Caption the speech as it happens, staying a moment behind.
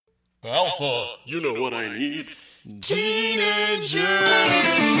Alpha, you know what I need. Teenagers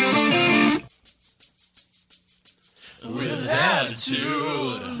with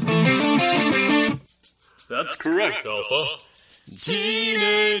attitude. That's correct, Alpha.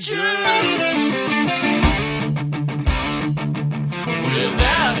 Teenagers with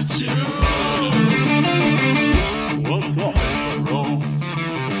attitude. What's up, bro?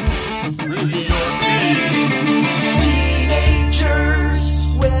 Bring me your teens.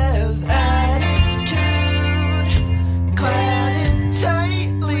 Teenagers with attitude, clad in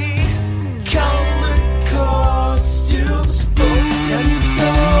tightly colored costumes, book and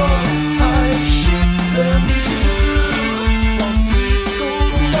skull. I ship them to while three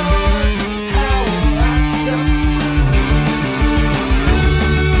gold guards howl at them.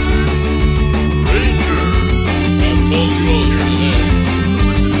 Rangers, I'm cultural here today to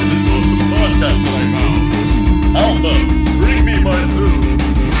listen to this awesome podcast that I found. Alpha, bring me my food.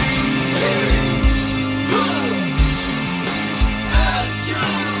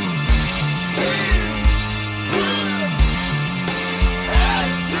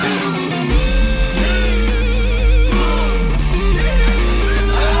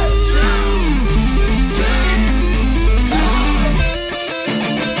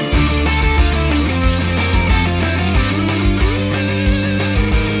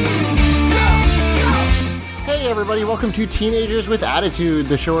 Hey everybody, welcome to Teenagers with Attitude,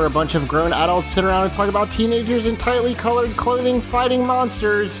 the show where a bunch of grown adults sit around and talk about teenagers in tightly colored clothing fighting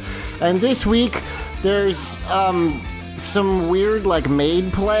monsters. And this week, there's some weird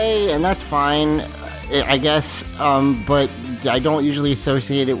maid play, and that's fine, I guess, but I don't usually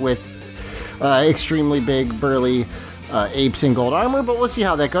associate it with extremely big, burly apes in gold armor, but we'll see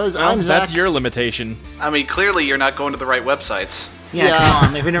how that goes. I'm Zach. That's your limitation. I mean, clearly you're not going to the right websites. Yeah, come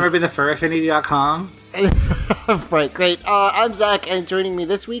on. Have you never been to furaffinity.com? Right, great. I'm Zach, and joining me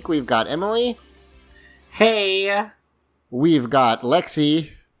this week, we've got Emily. Hey. We've got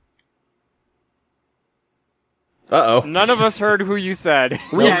Lexi. Uh-oh. None of us heard who you said.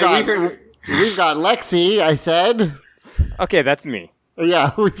 We've got Lexi, I said. Okay, that's me.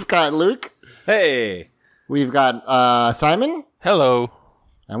 Yeah, we've got Luke. Hey. We've got Simon. Hello.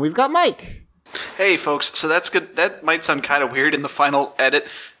 And we've got Mike. Hey, folks, so that's good. That might sound kind of weird in the final edit.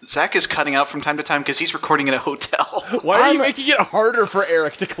 Zach is cutting out from time to time because he's recording in a hotel. Why are you making it harder for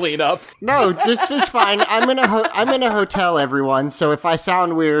Eric to clean up? No, just it's fine. I'm in a hotel, everyone. So if I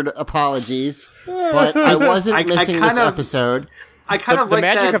sound weird, apologies. But I wasn't missing this episode. I kind of the like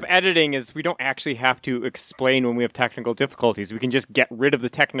magic that. of editing is we don't actually have to explain when we have technical difficulties. We can just get rid of the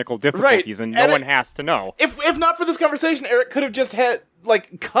technical difficulties, and no one has to know. If not for this conversation, Eric could have just had,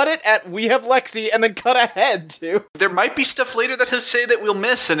 cut it at "We have Lexi" and then cut ahead to. There might be stuff later that he'll say that we'll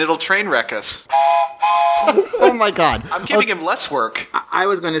miss, and it'll train wreck us. Oh my god. I'm giving him less work. I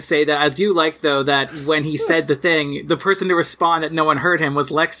was going to say that I do like, though, that when he said the thing, the person to respond that no one heard him was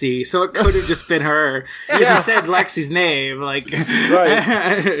Lexi, so it could have just been her. Because he said Lexi's name,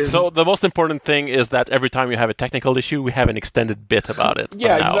 Right. So the most important thing is that every time you have a technical issue, we have an extended bit about it.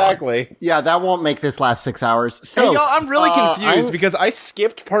 Yeah, exactly. Yeah, that won't make this last 6 hours. So, hey, y'all, I'm really confused because I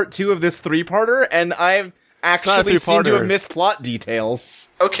skipped part 2 of this 3-parter, and I've actually seem to have missed plot details.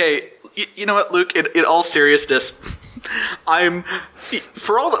 Okay, you know what, Luke? In all seriousness, I'm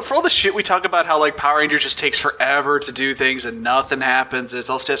for all the shit we talk about how Power Rangers just takes forever to do things and nothing happens. It's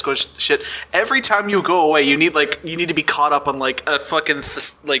all status quo shit. Every time you go away, you need to be caught up on a fucking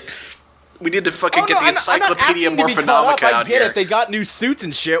we need to fucking get the Encyclopedia Morphonomica out here. I get it. They got new suits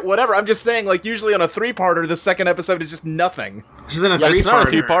and shit. Whatever. I'm just saying, usually on a 3-parter, the second episode is just nothing. This isn't a 3-parter. It's not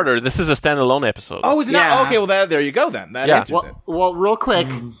a 3-parter. This is a standalone episode. Oh, is it not? Okay, well, there you go then. That answers it. Well, real quick,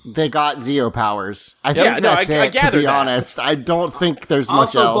 they got Zeo powers. I think that's I it, to be honest. I don't think there's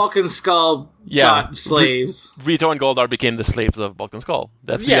much else. Also, Bulk and Skull got slaves. Rito and Goldar became the slaves of Bulk and Skull.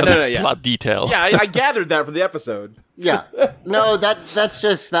 That's the other plot detail. Yeah, I gathered that from the episode. Yeah. No, that's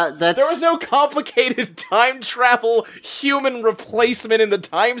just that. That's there was no complicated time travel human replacement in the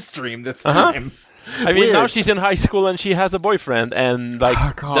time stream this time. I mean, now she's in high school and she has a boyfriend, and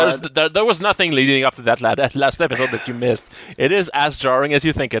there was nothing leading up to that last episode that you missed. It is as jarring as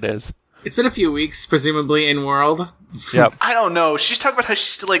you think it is. It's been a few weeks, presumably, in World. Yep. I don't know. She's talking about how she's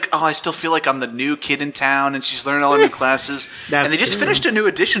still I still feel like I'm the new kid in town, and she's learning all her new classes. And they just finished a new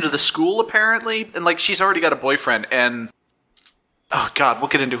addition to the school, apparently, and she's already got a boyfriend, and oh god, we'll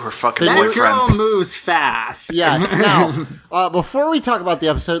get into her fucking boyfriend. That girl moves fast. Yes. Now, before we talk about the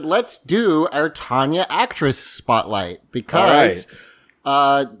episode, let's do our Tanya actress spotlight, because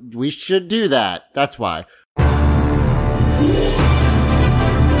we should do that. That's why.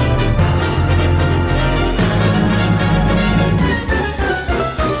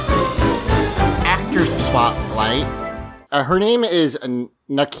 spotlight. Her name is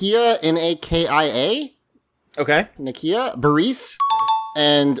Nakia, Nakia. Okay. Nakia Baris.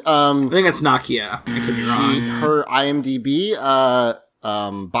 And I think it's Nakia. I could be wrong. Her IMDb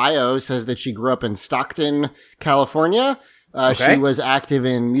bio says that she grew up in Stockton, California. She was active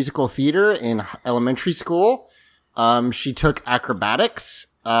in musical theater in elementary school. She took acrobatics.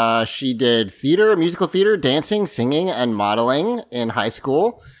 She did musical theater, dancing, singing, and modeling in high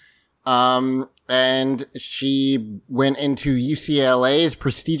school. And she went into UCLA's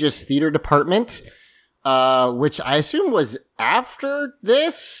prestigious theater department, which I assume was after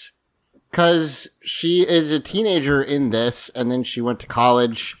this, because she is a teenager in this, and then she went to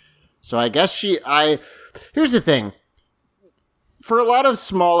college. So I guess here's the thing. For a lot of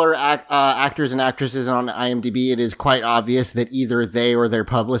smaller actors and actresses on IMDb, it is quite obvious that either they or their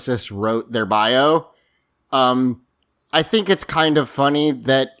publicist wrote their bio. I think it's kind of funny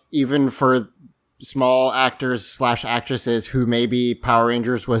that even for small actors/actresses who maybe Power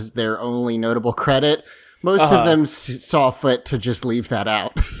Rangers was their only notable credit, most of them saw fit to just leave that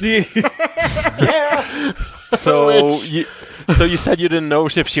out. Yeah. So you said you didn't know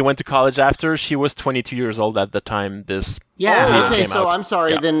if she went to college after. She was 22 years old at the time this okay, so out. I'm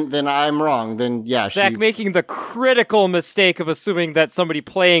sorry, then I'm wrong. Then yeah, Zach making the critical mistake of assuming that somebody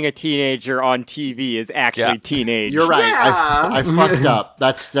playing a teenager on TV is actually teenage. You're right. Yeah. I fucked up.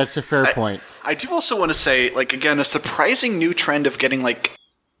 That's a fair point. I do also want to say, like, again, a surprising new trend of getting, like,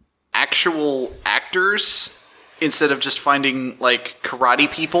 actual actors instead of just finding, like,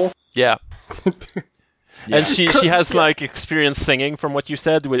 karate people. Yeah. And she has like experience singing, from what you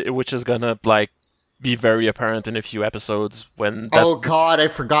said, which is gonna like be very apparent in a few episodes when. Oh God, I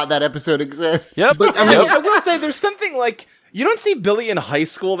forgot that episode exists. Yep. But I mean, I will say there's something like you don't see Billy in high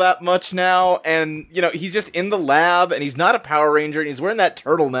school that much now, and you know he's just in the lab, and he's not a Power Ranger, and he's wearing that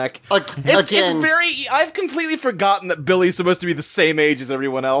turtleneck. It's very. I've completely forgotten that Billy's supposed to be the same age as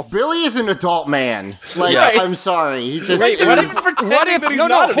everyone else. Billy is an adult man. Like, I'm sorry, he just. What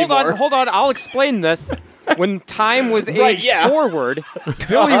if hold on, I'll explain this. When time was aged forward,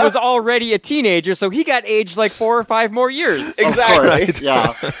 Billy was already a teenager, so he got aged like 4 or 5 more years. Exactly. Of course,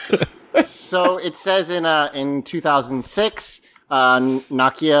 yeah. So it says in 2006,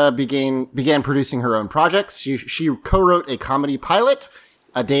 Nakia began producing her own projects. She co-wrote a comedy pilot,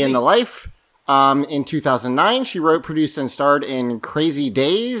 A Day in the Life. In 2009, she wrote, produced, and starred in Crazy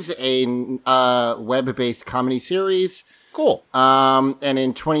Days, a web-based comedy series. Cool. And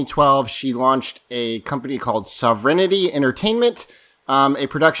in 2012, she launched a company called Sovereignty Entertainment, a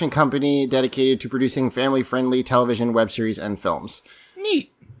production company dedicated to producing family-friendly television, web series, and films.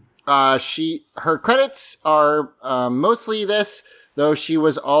 Neat. Her credits are mostly this, though she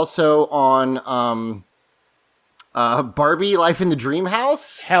was also on Barbie: Life in the Dream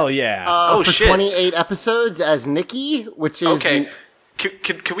House. Hell yeah! For 28 episodes as Nikki, which is okay.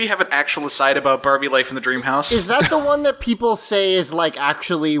 Can we have an actual aside about Barbie: Life in the Dream House? Is that the one that people say is like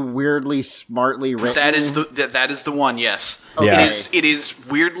actually weirdly smartly written? That is the one. Yes. Okay. Yeah. It is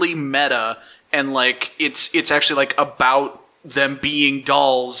weirdly meta, and like it's actually like about them being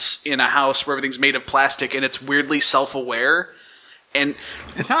dolls in a house where everything's made of plastic, and it's weirdly self-aware. And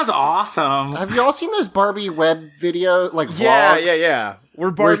it sounds awesome. Have you all seen those Barbie web video vlogs? Yeah. Where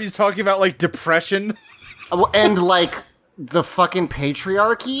Barbie's talking about like depression and like the fucking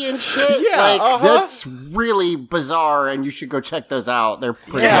patriarchy and shit. Yeah, that's really bizarre, and you should go check those out. They're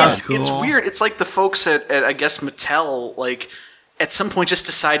pretty cool. It's weird. It's like the folks at I guess Mattel, like at some point just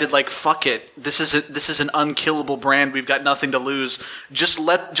decided like fuck it. This is an unkillable brand. We've got nothing to lose. Just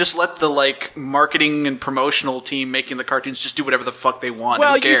let the like marketing and promotional team making the cartoons just do whatever the fuck they want.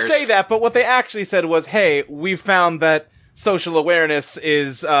 Well, Who cares? You say that, but what they actually said was, "Hey, we found that social awareness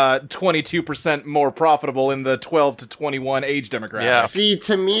is 22% more profitable in the 12 to 21 age demographic." Yeah. See,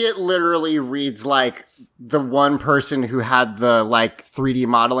 to me, it literally reads like the one person who had the like 3D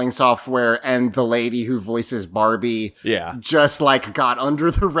modeling software and the lady who voices Barbie, just like got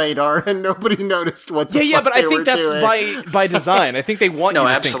under the radar and nobody noticed what. But I think that's by design. I think they want you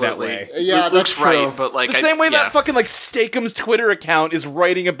to think that way. Yeah, Luke's right, but like the same way that fucking like Steakums Twitter account is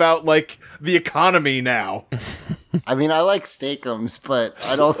writing about like the economy now. I mean, I like Steakums, but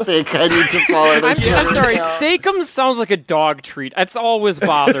I don't think I need to follow them. I'm sorry, Steakums sounds like a dog treat. That's always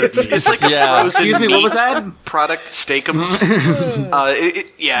bothered me. It's like a frozen Excuse me, what was that? Product, Steakums.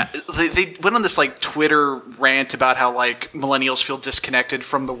 They went on this like Twitter rant about how like millennials feel disconnected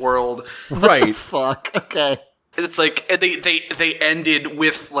from the world. Right. Fuck. Okay. And it's like, and they ended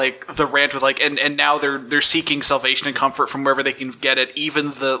with like the rant with like, and now they're seeking salvation and comfort from wherever they can get it.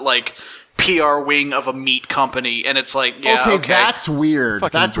 Even the like PR wing of a meat company, and it's like, yeah, okay. That's weird.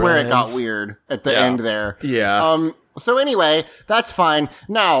 Fucking that's brands. where it got weird at the end there. Yeah. So anyway, that's fine.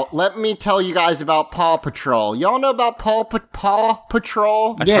 Now, let me tell you guys about Paw Patrol. Y'all know about Paw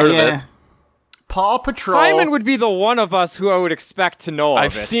Patrol? Yeah. Paw Patrol. Simon would be the one of us who I would expect to know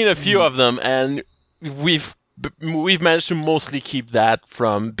I've of it. seen a few of them, and we've managed to mostly keep that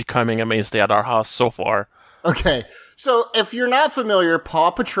from becoming a mainstay at our house so far. Okay, so if you're not familiar, Paw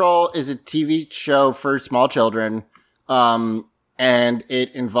Patrol is a TV show for small children, and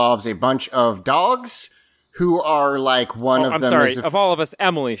it involves a bunch of dogs who are like I'm sorry. Of all of us,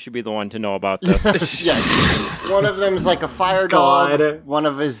 Emily should be the one to know about this. Yes. One of them is like a fire dog. One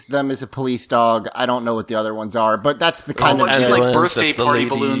of them is a police dog. I don't know what the other ones are, but that's the kind of I've seen like Ambulance, birthday that's the party lady.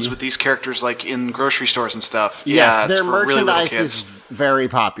 balloons with these characters like in grocery stores and stuff. Yes, Yeah, it's their for really little merchandise kids. is very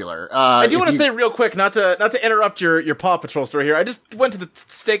popular. I do want to say real quick, not to interrupt your Paw Patrol story here. I just went to the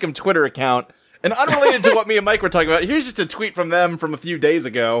Steakum Twitter account, and unrelated to what me and Mike were talking about, here's just a tweet from them from a few days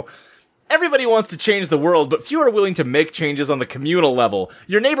ago. Everybody wants to change the world, but few are willing to make changes on the communal level.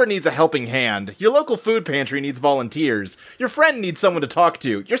 Your neighbor needs a helping hand. Your local food pantry needs volunteers. Your friend needs someone to talk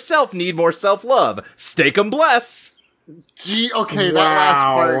to. Yourself need more self-love. Steakum bless. Gee, okay, that last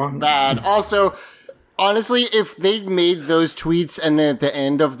part, bad. Also, honestly, if they made those tweets and then at the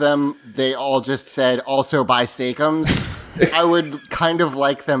end of them, they all just said, also buy Steakums, I would kind of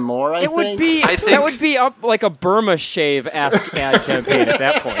like them more, I think. That would be up like a Burma Shave-esque ad campaign at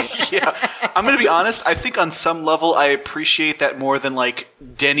that point. Yeah, I'm going to be honest. I think on some level I appreciate that more than like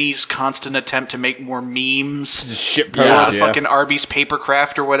Denny's constant attempt to make more memes. Just shit Or post, the fucking Arby's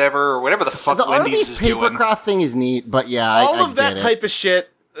Papercraft or whatever the fuck The Wendy's Arby's is doing. Papercraft thing is neat, but yeah, All I of that get it. type of shit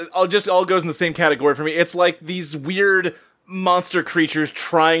all goes in the same category for me. It's like these weird monster creatures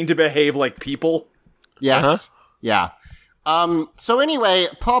trying to behave like people. Yes. Yeah. So anyway,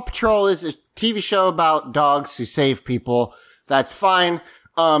 Paw Patrol is a TV show about dogs who save people. That's fine.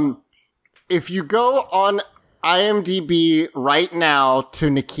 If you go on IMDb right now to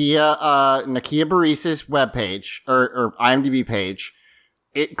Nakia Baris's webpage or IMDb page,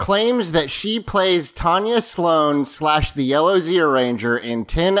 it claims that she plays Tanya Sloan / the Yellow Zeo Ranger in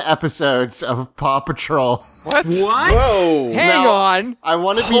 10 episodes of Paw Patrol. What? Whoa. Hang on. I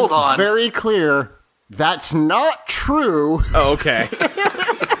want to be very clear. That's not true. Oh, okay.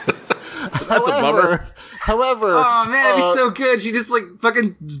 That's a bummer. However, oh man, that'd be so good. She just like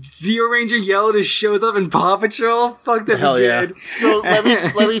fucking Zeo Ranger Yellow just shows up in Paw Patrol. Fuck, that'd be good. So let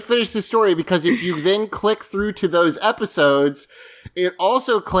me finish the story, because if you then click through to those episodes, it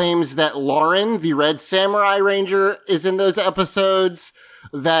also claims that Lauren, the Red Samurai Ranger, is in those episodes.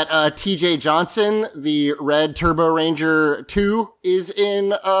 That TJ Johnson, the Red Turbo Ranger 2, is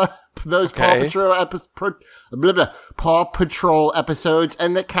in those Paw Patrol episodes,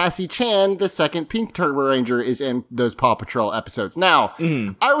 and that Cassie Chan, the second Pink Turbo Ranger, is in those Paw Patrol episodes. Now,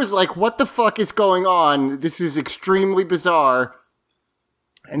 I was like, what the fuck is going on? This is extremely bizarre.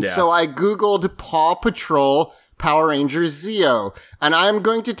 And so I Googled Paw Patrol Power Rangers Zeo, and I'm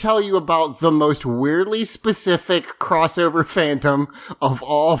going to tell you about the most weirdly specific crossover fandom of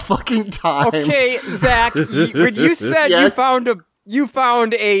all fucking time. Okay, Zach, when you said you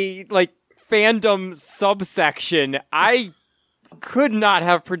found a like fandom subsection, I could not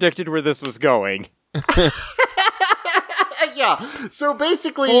have predicted where this was going. Yeah, so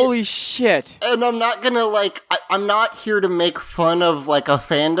basically... Holy shit. And I'm not gonna, I'm not here to make fun of, a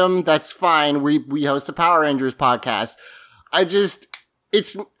fandom. That's fine. We host a Power Rangers podcast.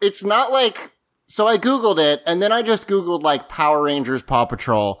 It's not like... So I Googled it, and then I just Googled, Power Rangers Paw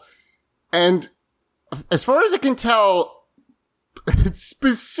Patrol. And as far as I can tell,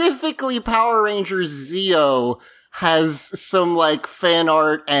 specifically Power Rangers Zeo has some, fan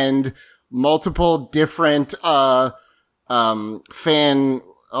art and multiple different, fan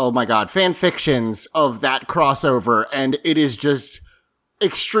fictions of that crossover, and it is just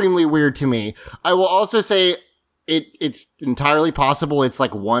extremely weird to me. I will also say it's entirely possible it's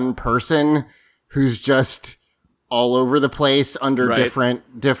one person who's just all over the place under different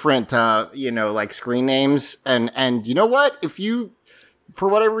screen names, and you know what? If you for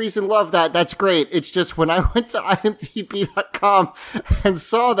whatever reason love that, that's great. It's just when I went to imdb.com and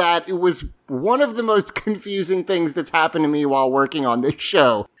saw that, it was one of the most confusing things that's happened to me while working on this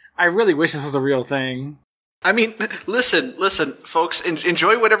show. I really wish this was a real thing. I mean, listen, folks,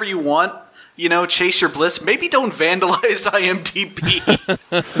 enjoy whatever you want. Chase your bliss. Maybe don't vandalize IMDb.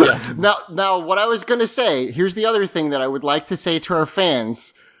 Now, what I was going to say, here's the other thing that I would like to say to our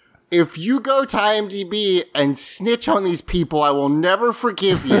fans. If you go to IMDb and snitch on these people, I will never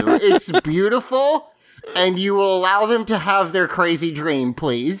forgive you. It's beautiful, and you will allow them to have their crazy dream,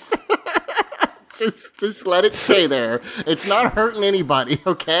 please. Just let it stay there. It's not hurting anybody,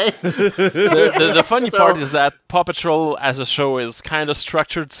 okay? The funny part is that Paw Patrol as a show is kind of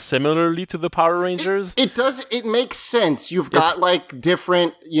structured similarly to the Power Rangers. It makes sense. You've got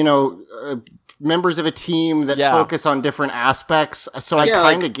different, members of a team that focus on different aspects, so I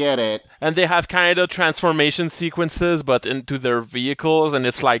kind of get it. And they have kind of transformation sequences, but into their vehicles, and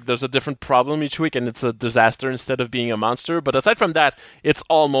it's like there's a different problem each week, and it's a disaster instead of being a monster. But aside from that, it's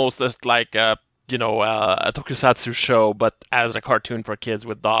almost just like a tokusatsu show, but as a cartoon for kids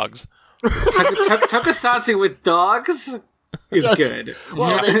with dogs. Tokusatsu with dogs is good.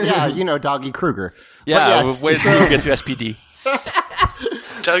 Well, Doggy Kruger. Yeah, wait till you get to SPD.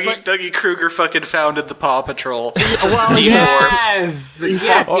 Dougie Kruger fucking founded the Paw Patrol. Yes. Wait,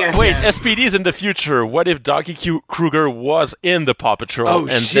 SPD's in the future. What if Doggy Kruger was in the Paw Patrol?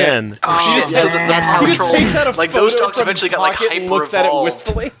 Shit. So that's how Patrol. Like those dogs eventually got like hyper looks at it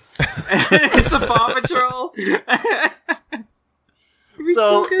wistfully. It's a Paw Patrol.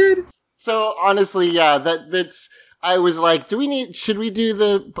 So good. So honestly, that's. I was like, should we do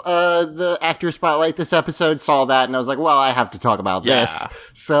the actor spotlight this episode? Saw that, and I was like, well, I have to talk about this.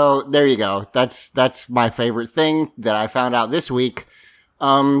 So there you go. That's my favorite thing that I found out this week.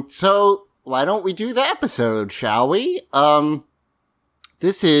 So why don't we do the episode, shall we?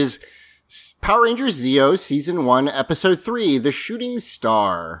 This is Power Rangers Zeo Season 1, Episode 3, The Shooting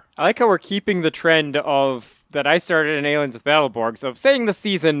Star. I like how we're keeping the trend of that I started in Aliens with Battleborgs of saying the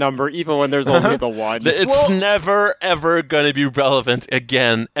season number even when there's only the one. It's never, ever going to be relevant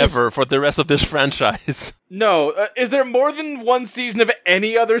again, ever, for the rest of this franchise. No. Is there more than one season of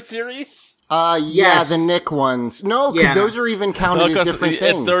any other series? Yes. The Nick ones. No, those are even counted as different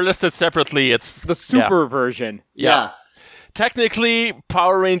things. They're listed separately. It's the super version. Yeah. Technically,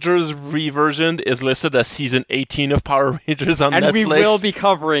 Power Rangers Reversioned is listed as Season 18 of Power Rangers on Netflix. And we will be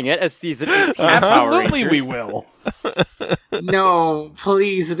covering it as Season 18 of Power Absolutely Rangers. we will. No,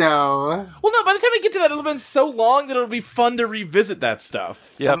 please no. Well, no, by the time we get to that, it'll have been so long that it'll be fun to revisit that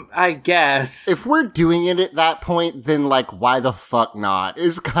stuff. Yep. I guess. If we're doing it at that point, then, why the fuck not,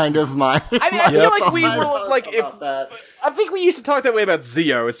 is kind of my... I feel like we were, I think we used to talk that way about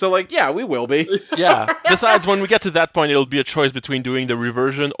Zeo, so, we will be. Yeah. Besides, when we get to that point, it'll be a choice between doing the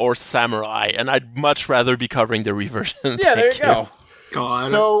reversion or Samurai, and I'd much rather be covering the reversion. Yeah, there you go.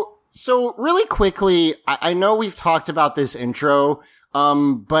 God. So really quickly, I know we've talked about this intro,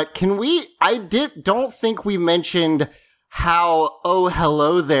 but don't think we mentioned how, oh,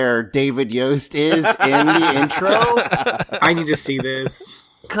 hello there, David Yost is in the intro. I need to see this.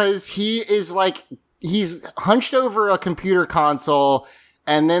 Because he is he's hunched over a computer console,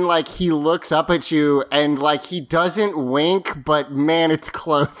 and then he looks up at you, and he doesn't wink, but man, it's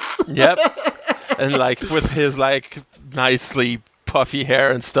close. Yep. And with his nicely puffy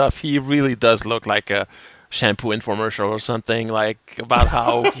hair and stuff, he really does look like a shampoo infomercial or something, about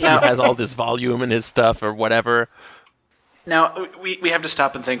how he has all this volume in his stuff or whatever. Now, we have to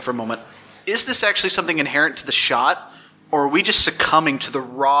stop and think for a moment. Is this actually something inherent to the shot, or are we just succumbing to the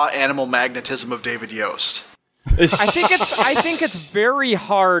raw animal magnetism of David Yost? I think it's very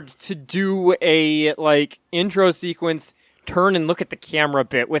hard to do a intro sequence, turn and look at the camera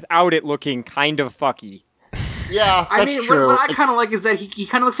bit without it looking kind of fucky. Yeah, that's true. What I kind of like is that he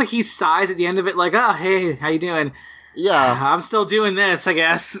kind of looks like he sighs at the end of it, oh, hey, how you doing? Yeah. I'm still doing this, I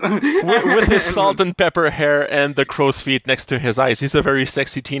guess. with his salt and pepper hair and the crow's feet next to his eyes, he's a very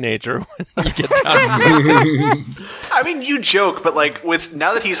sexy teenager when you get down to it. I mean, you joke, but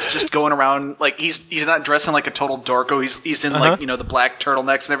now that he's just going around, he's not dressing like a total dorko. He's in the black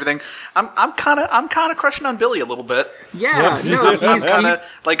turtlenecks and everything. I'm kind of crushing on Billy a little bit. Yeah, no, he's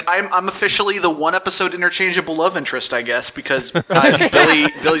I'm officially the one episode interchangeable love interest, I guess, because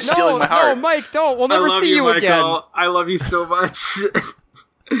Billy's stealing my heart. No, Mike, don't. We'll never see you again. I love you so much.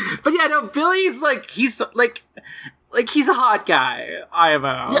 But yeah, no, Billy's he's a hot guy,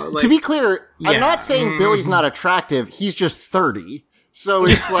 IMO. Yeah, to be clear, I'm not saying Billy's not attractive, he's just 30. So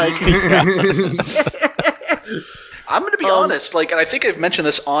it's I'm going to be honest, and I think I've mentioned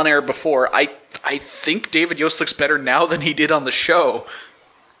this on air before, I think David Yost looks better now than he did on the show.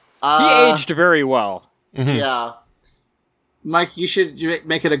 He aged very well. Mm-hmm. Yeah. Mike, you should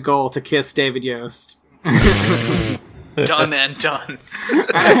make it a goal to kiss David Yost. Done and done.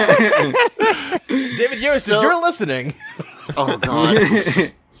 David Yost, if you're listening. Oh, God.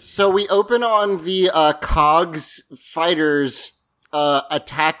 So we open on the Cogs fighters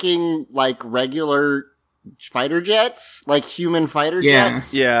attacking, regular fighter jets? Human fighter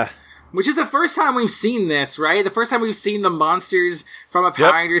jets? Yeah. Which is the first time we've seen this, right? The first time we've seen the monsters from a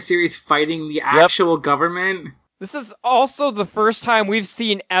Power Rangers series fighting the actual government. This is also the first time we've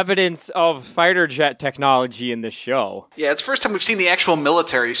seen evidence of fighter jet technology in this show. Yeah, it's the first time we've seen the actual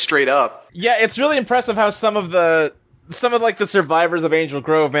military straight up. Yeah, it's really impressive how some of the survivors of Angel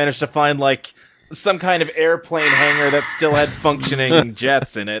Grove managed to find like some kind of airplane hangar that still had functioning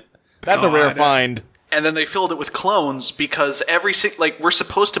jets in it. That's a rare find. And then they filled it with clones because we're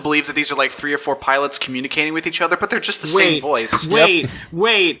supposed to believe that these are like 3 or 4 pilots communicating with each other, but they're just the same voice.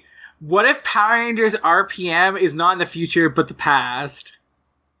 Wait. What if Power Rangers RPM is not in the future, but the past?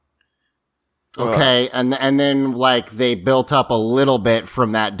 Okay, and then like they built up a little bit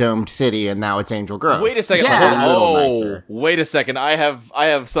from that domed city, and now it's Angel Grove. Wait a second. Yeah. Wait a second. I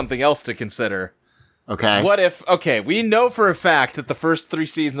have something else to consider. Okay. What if? Okay, we know for a fact that the first 3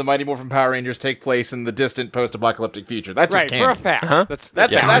 seasons of Mighty Morphin Power Rangers take place in the distant post-apocalyptic future. That's just canon. For a fact. Huh?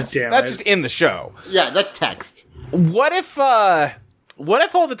 That's just in the show. Yeah, that's text. What if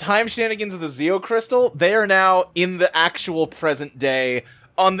all the time shenanigans of the Zeo Crystal, they are now in the actual present day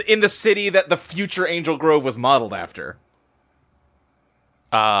in the city that the future Angel Grove was modeled after?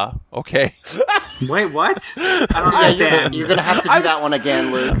 Okay. Wait, what? I don't understand. You're gonna have to do that one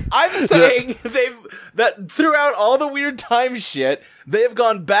again, Luke. I'm saying that throughout all the weird time shit, they have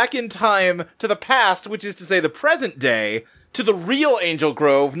gone back in time to the past, which is to say the present day, to the real Angel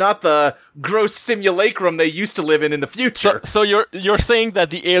Grove, not the gross simulacrum they used to live in the future. So you're saying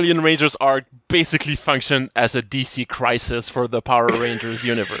that the Alien Rangers are basically function as a DC Crisis for the Power Rangers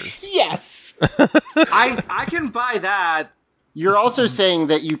universe? Yes! I can buy that. You're also saying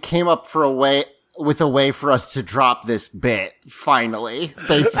that you came up with a way for us to drop this bit, finally,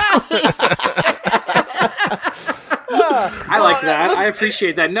 basically. I like that. I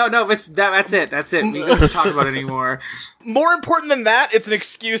appreciate that. No, that's it. That's it. We don't talk about it anymore. More important than that, it's an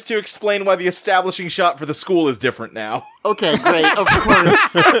excuse to explain why the establishing shot for the school is different now. Okay, great, of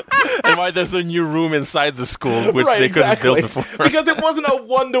course. And why there's a new room inside the school, which they couldn't build before. Because it wasn't a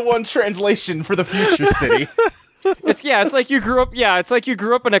 1-to-1 translation for the future city. It's like you grew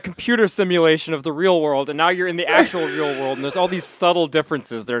up in a computer simulation of the real world, and now you're in the actual real world, and there's all these subtle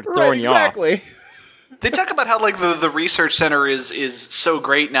differences that are throwing you off. Exactly. They talk about how like the research center is so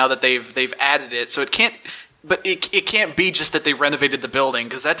great now that they've added it, so it can't be just that they renovated the building,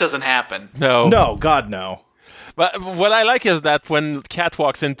 because that doesn't happen. No, God no. But what I like is that when Kat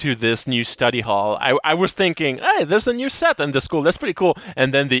walks into this new study hall, I was thinking, hey, there's a new set in the school. That's pretty cool.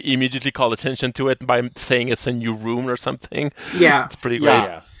 And then they immediately call attention to it by saying it's a new room or something. Yeah. It's pretty great.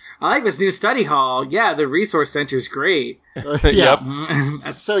 Yeah. I like this new study hall. Yeah, the resource center's great. Yep.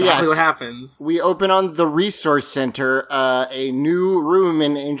 That's So, exactly yes. what happens. We open on the resource center, a new room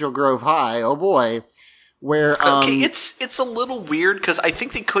in Angel Grove High. Oh boy. Where, okay, it's a little weird, because I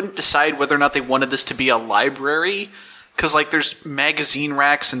think they couldn't decide whether or not they wanted this to be a library, because, like, there's magazine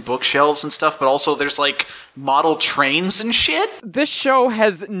racks and bookshelves and stuff, but also there's, like, model trains and shit. This show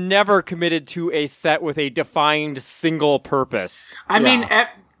has never committed to a set with a defined single purpose. I mean,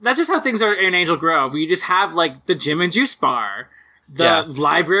 that's just how things are in Angel Grove. You just have, like, the gym and juice bar, the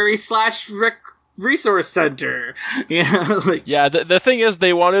library / resource center. You know, like, yeah, the thing is,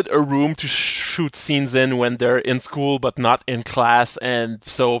 they wanted a room to shoot scenes in when they're in school but not in class, and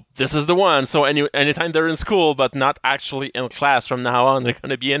so this is the one. So anytime they're in school but not actually in class from now on, they're going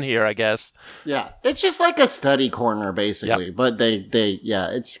to be in here, I guess. yeah, it's just like a study corner, basically. Yep. But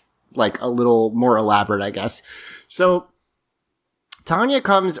it's like a little more elaborate, I guess. So Tanya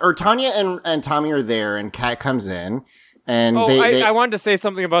and Tommy are there, and Kat comes in. And I wanted to say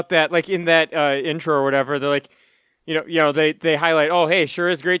something about that, like in that intro or whatever. They're like, they highlight, oh, hey, sure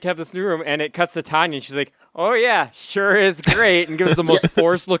is great to have this new room, and it cuts to Tanya, and she's like, oh yeah, sure is great, and gives the most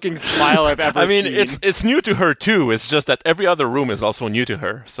forced-looking smile I've ever seen. I mean, it's new to her too. It's just that every other room is also new to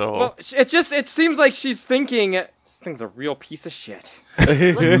her. So well, it seems like she's thinking this thing's a real piece of shit.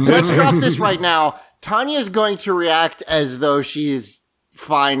 Let's drop this right now. Tanya's going to react as though she's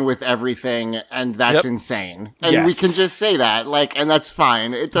fine with everything, and that's insane. And we can just say that, and that's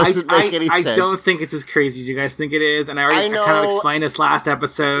fine. It doesn't make any sense. I don't think it's as crazy as you guys think it is, and I kind of explained this last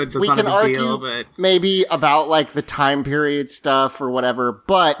episode, so it's not a big deal, but maybe about, the time period stuff or whatever,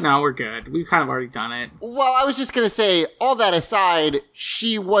 but... No, we're good. We've kind of already done it. Well, I was just gonna say, all that aside,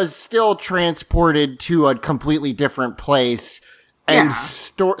 she was still transported to a completely different place, and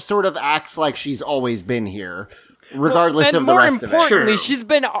sort of acts like she's always been here. Regardless of the rest of it. More importantly, she's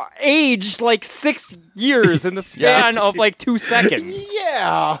been aged 6 years in the span of 2 seconds.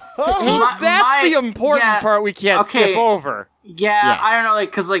 Yeah. That's the important part we can't skip over. Yeah, I don't know,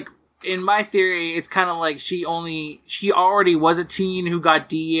 because in my theory, it's kind of like she already was a teen who got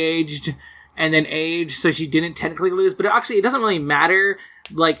de-aged and then aged, so she didn't technically lose. But actually, it doesn't really matter.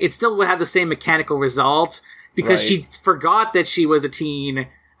 It still would have the same mechanical result. because she forgot that she was a teen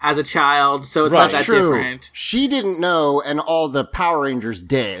as a child, so it's not that different. She didn't know, and all the Power Rangers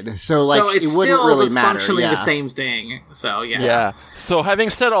did, so like it wouldn't really matter. It's functionally the same thing. So yeah. So having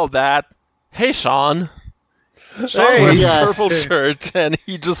said all that, hey Sean. Sean wears a purple shirt, and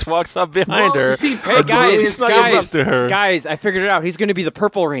he just walks up behind her. See, hey guys, I figured it out. He's going to be the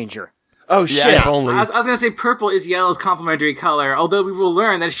Purple Ranger. Oh shit! Yeah, only. I was going to say purple is Yellow's complementary color, although we will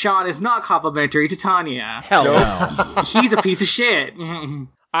learn that Sean is not complementary to Tanya. Hell no. He's a piece of shit.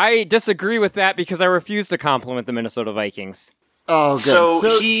 I disagree with that because I refuse to compliment the Minnesota Vikings. Oh, good. So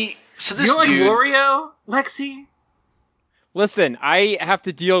this you like dude, Wario, Lexi? Listen, I have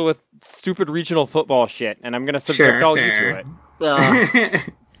to deal with stupid regional football shit, and I'm going to subject all you to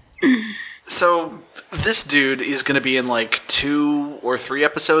it. So this dude is going to be in like 2 or 3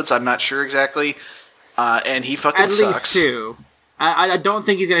 episodes. I'm not sure exactly. And he fucking sucks. At least 2. I don't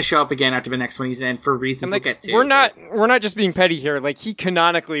think he's going to show up again after the next one he's in for reasons we'll get to. We're not just being petty here. Like, he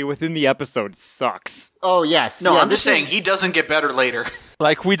canonically within the episode sucks. Oh yes. No, I'm just saying he doesn't get better later.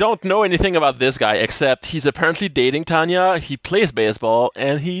 Like, we don't know anything about this guy except he's apparently dating Tanya. He plays baseball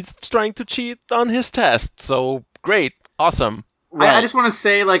and he's trying to cheat on his test. So great, awesome. Right. I just want to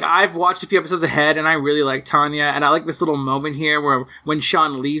say, like, I've watched a few episodes ahead, and I really like Tanya, and I like this little moment here where when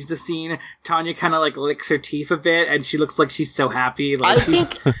Sean leaves the scene, Tanya kind of, like, licks her teeth a bit, and she looks like she's so happy. Like,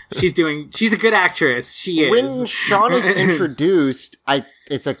 she's a good actress. She is. When Sean is introduced,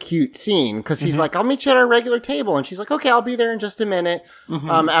 it's a cute scene, because he's like, I'll meet you at our regular table, and she's like, okay, I'll be there in just a minute,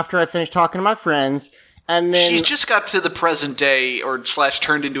 after I finish talking to my friends. And then she's just got to the present day, or /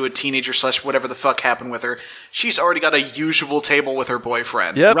 turned into a teenager / whatever the fuck happened with her. She's already got a usual table with her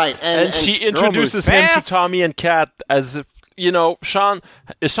boyfriend. Yep. Right. And she introduces him to Tommy and Kat as if, Sean...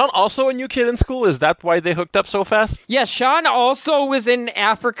 Is Sean also a new kid in school? Is that why they hooked up so fast? Yeah, Sean also was in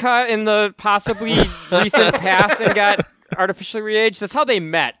Africa in the possibly recent past and got artificially re-aged. That's how they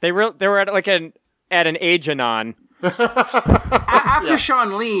met. They were at like an age-anon. After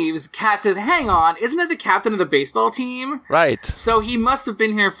Sean leaves, Kat says, hang on, isn't it the captain of the baseball team? Right. So he must have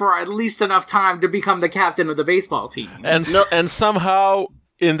been here for at least enough time to become the captain of the baseball team. And somehow,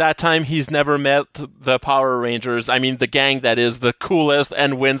 in that time, he's never met the Power Rangers. I mean, the gang that is the coolest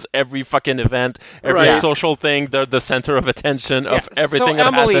and wins every fucking event, every social thing. They're the center of attention of everything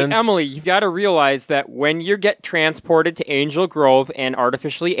that happens. Emily, you got to realize that when you get transported to Angel Grove and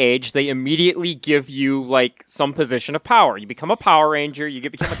artificially aged, they immediately give you, like, some position of power. You become a Power Ranger, you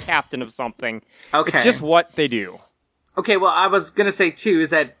become a captain of something. Okay. It's just what they do. Okay, well, I was going to say, too, is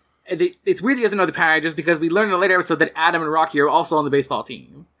that it's weird he doesn't know the Power Rangers because we learned in a later episode that Adam and Rocky are also on the baseball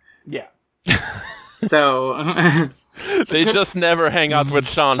team. Yeah. So they just never hang out with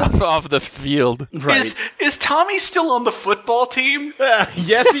Sean off the field. Right. Is Tommy still on the football team?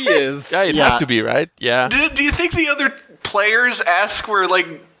 Yes, he is. Yeah, he'd have to be, right? Yeah. Do you think the other players ask where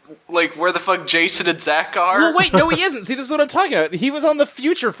where the fuck Jason and Zach are? Well, wait, no, he isn't. See, this is what I'm talking about. He was on the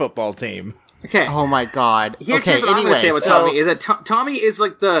future football team. Okay. Oh my god. Here's what I'm going to say about Tommy is that Tommy is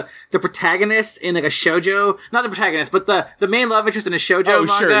like the protagonist in like a shoujo, not the protagonist, but the main love interest in a shoujo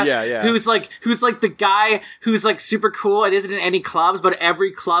manga. Sure, yeah. Who's like the guy who's like super cool and isn't in any clubs, but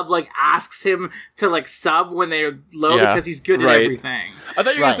every club like asks him to like sub when they're low because he's good at everything. I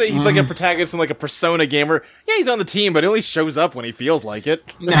thought you were going to say he's like a protagonist in like a Persona game where, he's on the team, but he only shows up when he feels like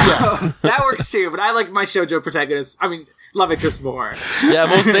it. No, that works too, but I like my shoujo protagonist. I mean, love interest more. Yeah,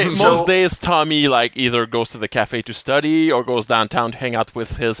 most days Tommy like either goes to the cafe to study or goes downtown to hang out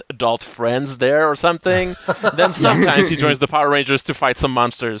with his adult friends there or something. Then sometimes he joins the Power Rangers to fight some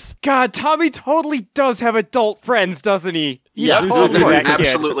monsters. God, Tommy totally does have adult friends, doesn't he? Yeah, totally that kid.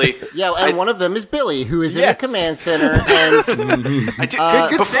 Absolutely. Yeah, and one of them is Billy, who is in the command center. And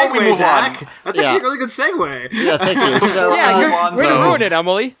good segue, Zach. That's actually a really good segue. Yeah, thank you. So, way to ruin it,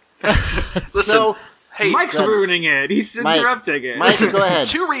 Emily. Listen. Hey, Mike's ruining it. He's interrupting it. Mike, go ahead.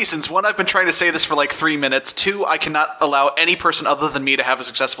 2 reasons. 1, I've been trying to say this for like 3 minutes. 2, I cannot allow any person other than me to have a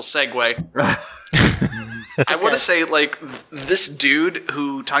successful segue. I want to say, like, this dude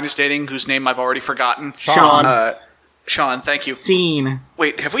who Tanya's dating, whose name I've already forgotten. Sean. Sean, thank you. Scene.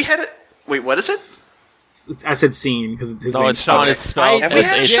 Wait, have we had it? Wait, what is it? I said scene because his No, name's it's Sean. Okay. It's spelled Have we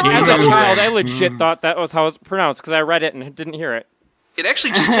had S-H-E. Sean As a before? child, I legit thought that was how it was pronounced because I read it and didn't hear it. It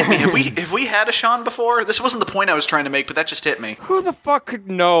actually just hit me. Have we had a Sean before? This wasn't the point I was trying to make, but that just hit me. Who the fuck could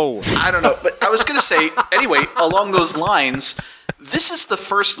know? I don't know, but I was going to say, anyway, along those lines, this is the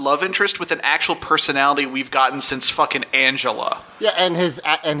first love interest with an actual personality we've gotten since fucking Angela. Yeah, and his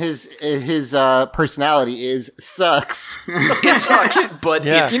personality is sucks. It sucks, but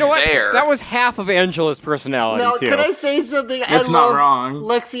it's you know what? there. That was half of Angela's personality, Now, too. can I say something? That's not wrong.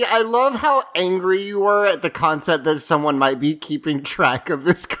 Lexi, I love how angry you were at the concept that someone might be keeping track of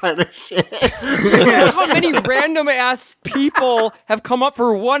this kind of shit. How many random-ass people have come up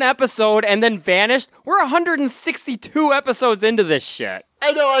for one episode and then vanished? We're 162 episodes into this shit.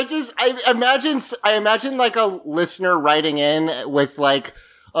 I know, I imagine like a listener writing in with like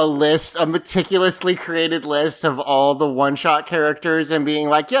a meticulously created list of all the one-shot characters and being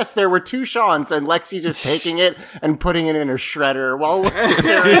like, yes, there were 2 Seans, and Lexi just taking it and putting it in a shredder while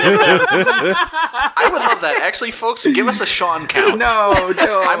staring at them. I would love that. Actually, folks, give us a Sean count. No.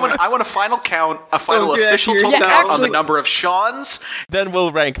 I want a final count, a final official total count on the number of Seans. Then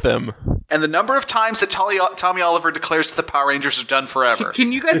we'll rank them. And the number of times that Tommy Oliver declares that the Power Rangers are done forever.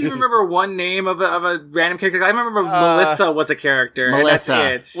 Can you guys even remember one name of a random character? I remember Melissa was a character. Melissa. And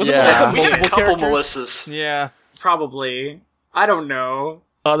that's it. Was it We had a couple Melissas. Yeah. Probably. I don't know.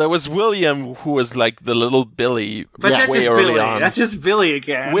 There was William, who was like the little Billy But that's way just early Billy. on. That's just Billy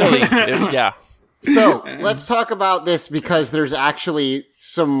again. Willie, yeah. So, let's talk about this because there's actually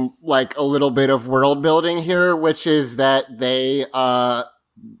some, like, a little bit of world building here, which is that they,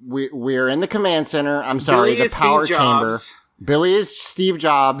 we're in the command center. I'm sorry, Billy the power Steve chamber. Jobs. Billy is Steve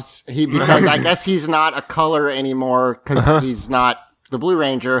Jobs. Because I guess he's not a color anymore because he's not the Blue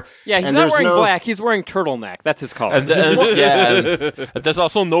Ranger. Yeah, he's and not there's wearing no- black. He's wearing turtleneck. That's his color. And there's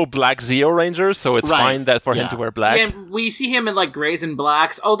also no black Zeo Rangers, so it's Right. fine that for him Yeah. to wear black. And we see him in like grays and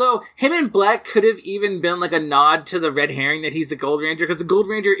blacks. Although him in black could have even been like a nod to the red herring that he's the Gold Ranger, because the Gold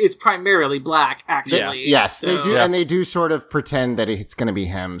Ranger is primarily black, actually. Yes, So- they do, and they do sort of pretend that it's going to be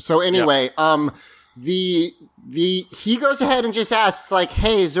him. So anyway, he goes ahead and just asks like,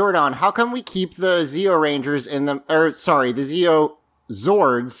 "Hey Zordon, how come we keep the Zeo Rangers the Zeo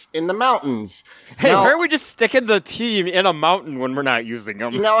Zords in the mountains?" Hey, Now- why are we just sticking the team in a mountain when we're not using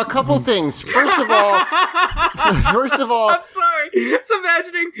them? Now, a couple things. First of all, I'm sorry. It's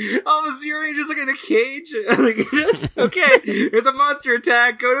imagining all the Zero Rangers like in a cage. Okay, there's a monster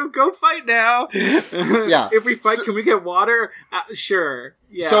attack. Go fight now. Yeah. If we fight, can we get water? Sure.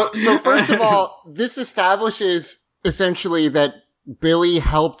 Yeah. So first of all, this establishes essentially that Billy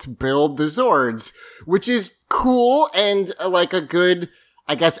helped build the Zords, which is cool and like a good,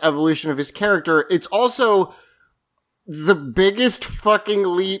 I guess, evolution of his character. It's also the biggest fucking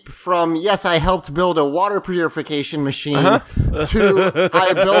leap from, yes, I helped build a water purification machine to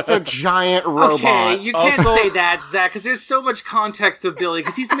I built a giant robot. Okay, you can't say that, Zach, because there's so much context of Billy,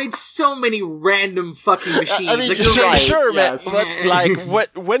 because he's made so many random fucking machines. I mean, like, you're right. Sure, yes. man. But like,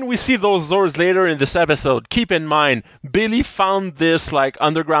 when we see those Zords later in this episode, keep in mind Billy found this like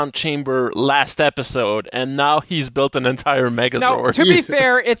underground chamber last episode, and now he's built an entire Megazord. Now, to be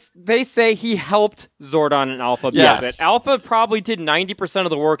fair, they say he helped Zordon and Alpha build Yes. it. Alpha probably did 90% of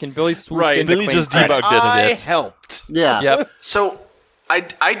the work, and Billy swooped in to Billy claim just credit. debugged it a I bit. helped. Yeah. Yep. So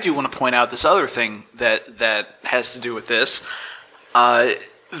I do want to point out this other thing that has to do with this.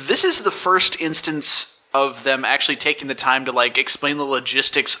 This is the first instance of them actually taking the time to like explain the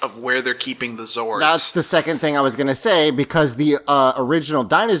logistics of where they're keeping the Zords. That's the second thing I was going to say, because the original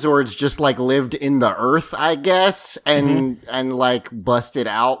Dinozords just like lived in the earth, I guess, and like busted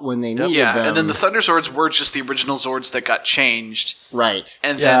out when they needed them. and then the Thunder Zords were just the original Zords that got changed. Right.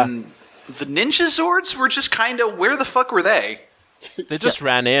 And then the Ninja Zords were just kind of, where the fuck were they? They just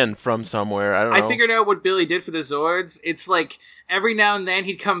ran in from somewhere. I don't know. I figured out what Billy did for the Zords. It's like every now and then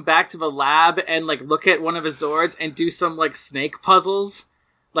he'd come back to the lab and like look at one of his Zords and do some like snake puzzles.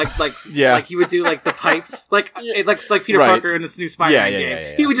 Like he would do like the pipes, like Peter Right. Parker in this new Spider-Man Yeah, game.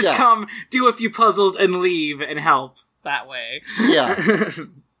 yeah. He would just Yeah. come, do a few puzzles, and leave and help that way. Yeah.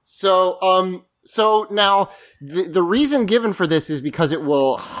 So now the reason given for this is because it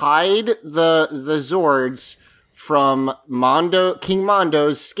will hide the Zords from King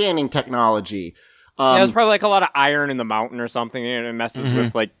Mondo's scanning technology. There's probably like a lot of iron in the mountain or something, and it messes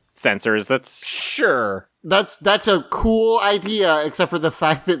with like sensors. That's Sure. That's a cool idea, except for the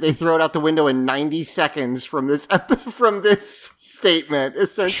fact that they throw it out the window in 90 seconds from this statement,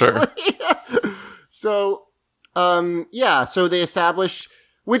 essentially. So they establish,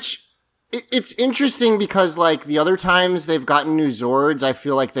 which it's interesting because like the other times they've gotten new Zords, I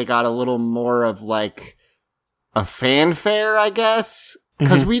feel like they got a little more of like a fanfare, I guess,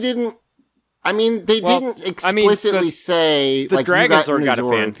 because we didn't. I mean, they didn't explicitly say the like Dragon you got Zord new got a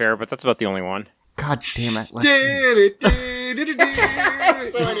Zords. fanfare, but that's about the only one. God damn it!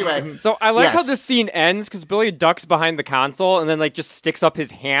 So anyway, So I like Yes. how this scene ends because Billy ducks behind the console and then like just sticks up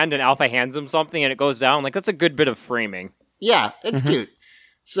his hand and Alpha hands him something and it goes down. Like that's a good bit of framing. Yeah, it's cute.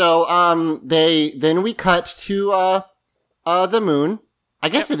 So then we cut to the moon. I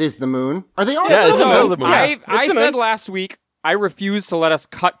guess it is the moon. Are they all? Yeah, it's still the moon. I said last week I refuse to let us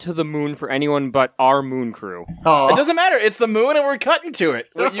cut to the moon for anyone but our moon crew. Oh. It doesn't matter. It's the moon, and we're cutting to it.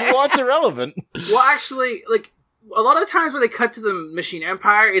 What you want's irrelevant. Well, actually, like a lot of times when they cut to the Machine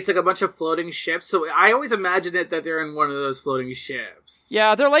Empire, it's like a bunch of floating ships. So I always imagine it that they're in one of those floating ships.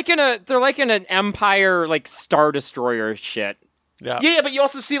 Yeah, they're like in an Empire like Star Destroyer shit. Yeah, but you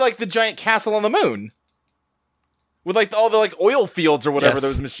also see like the giant castle on the moon with like all the like oil fields or whatever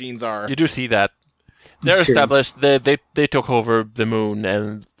those machines are. You do see that. They're established. They took over the moon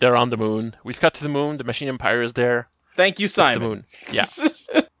and they're on the moon. We've cut to the moon. The Machine Empire is there. Thank you, Simon. The moon. Yeah.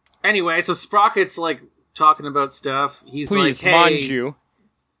 Anyway, so Sprocket's like talking about stuff. He's Please, like, "Hey, Manju."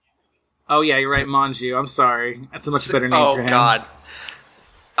 Oh yeah, you're right, Manju. I'm sorry. That's a much better name for him. Oh God.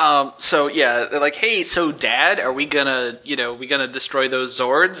 So yeah, they're like, "Hey, so Dad, are we gonna destroy those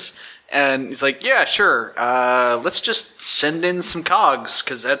Zords?" And he's like, "Yeah, sure. Let's just send in some cogs,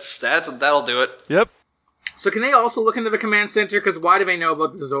 because that'll do it." Yep. So can they also look into the command center? Because why do they know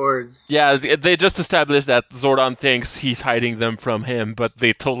about the Zords? Yeah, they just established that Zordon thinks he's hiding them from him, but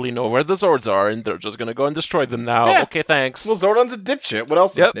they totally know where the Zords are, and they're just gonna go and destroy them now. Yeah. Okay, thanks. Well, Zordon's a dipshit. What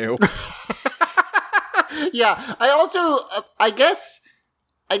else is new? Yeah, I also, I guess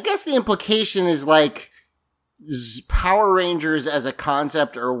the implication is like Power Rangers as a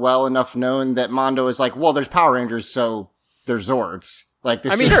concept are well enough known that Mondo is like, well, there's Power Rangers, so there's Zords. Like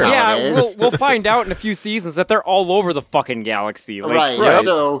this. I mean, is how it is. we'll find out in a few seasons that they're all over the fucking galaxy. Like, right.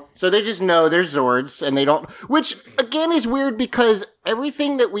 So they just know there's Zords, and they don't. Which again is weird because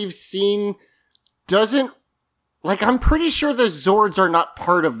everything that we've seen doesn't. Like, I'm pretty sure the Zords are not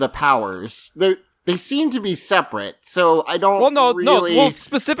part of the powers. They seem to be separate, so I don't. Well, no. We'll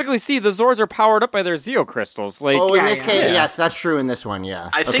specifically see the Zords are powered up by their Zeo crystals. Like, in this case, yes, that's true. In this one, yeah.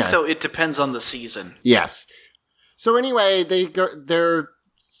 I think though it depends on the season. Yes. So anyway,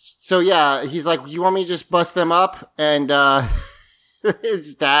 so yeah, he's like, "You want me to just bust them up?" And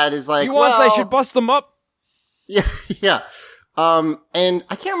his dad is like, "You want I should bust them up?" Yeah, yeah. And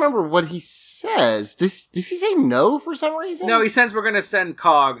I can't remember what he says. Does he say no for some reason? No, he says we're going to send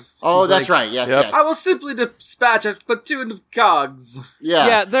cogs. Oh, He's that's like, right. Yes. I will simply dispatch a platoon of cogs.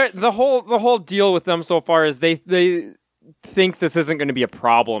 Yeah. Yeah, the whole deal with them so far is they think this isn't going to be a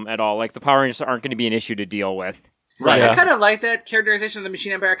problem at all. Like, the Power Rangers aren't going to be an issue to deal with. Right. I kind of like that characterization of the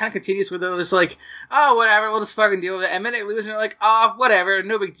Machine Empire. It kind of continues with those like, oh, whatever, we'll just fucking deal with it. And then they lose, and they're like, oh, whatever,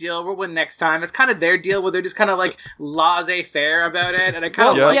 no big deal, we'll win next time. It's kind of their deal where they're just kind of like laissez-faire about it, and I kind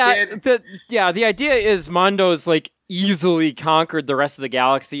of like it. The idea is Mondo's like easily conquered the rest of the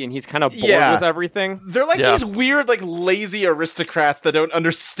galaxy, and he's kind of bored with everything. They're like these weird, like, lazy aristocrats that don't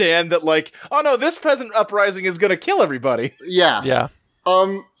understand that, like, oh no, this peasant uprising is gonna kill everybody. Yeah. Yeah.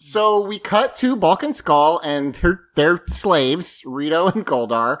 So we cut to Bulk and Skull and their slaves, Rito and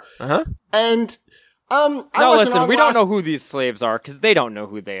Goldar. Uh-huh. And, we don't know who these slaves are, because they don't know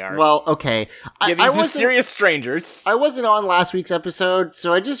who they are. Well, okay. These mysterious strangers. I wasn't on last week's episode,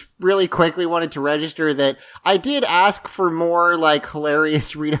 so I just really quickly wanted to register that I did ask for more, like,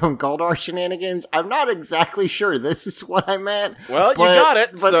 hilarious Rito and Goldar shenanigans. I'm not exactly sure this is what I meant. Well, you got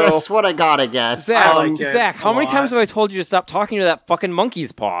it, but so... that's what I got, I guess. Zach, how many times have I told you to stop talking to that fucking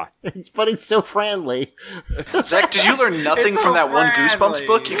monkey's paw? But it's so friendly. Zach, did you learn nothing from that one Goosebumps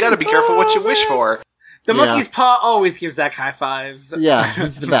book? You gotta be careful what you wish for. The monkey's paw always gives Zach high fives. Yeah,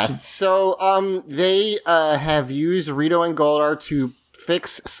 he's the best. So, they have used Rito and Goldar to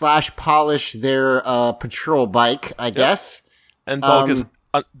fix/polish their patrol bike, I guess. And Bulk is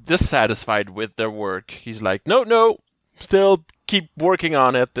dissatisfied with their work. He's like, no, still keep working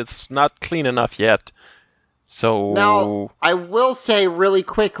on it. It's not clean enough yet. So now, I will say really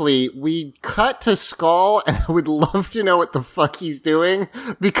quickly, we cut to Skull, and I would love to know what the fuck he's doing,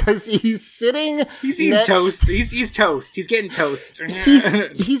 because he's sitting. He's eating toast. He's toast. He's getting toast.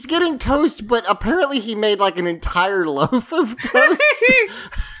 He's getting toast, but apparently he made like an entire loaf of toast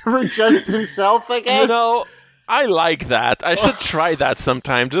for just himself, I guess. You know, I like that. I should try that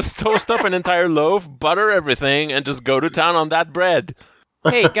sometime. Just toast up an entire loaf, butter everything, and just go to town on that bread.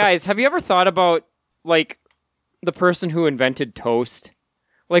 Hey, guys, have you ever thought about, like, the person who invented toast?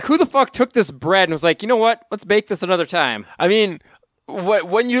 Like, who the fuck took this bread and was like, you know what? Let's bake this another time. I mean,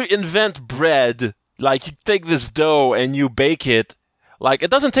 when you invent bread, like, you take this dough and you bake it, Like,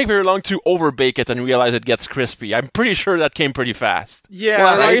 it doesn't take very long to overbake it and realize it gets crispy. I'm pretty sure that came pretty fast. Yeah.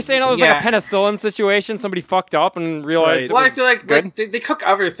 Well, are you saying it was like a penicillin situation? Somebody fucked up and realized it was I feel like they cook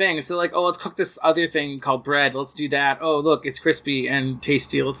other things. So like, oh, let's cook this other thing called bread. Let's do that. Oh, look, it's crispy and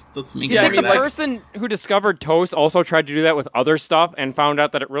tasty. Let's make it. Yeah, I mean, the person who discovered toast also tried to do that with other stuff and found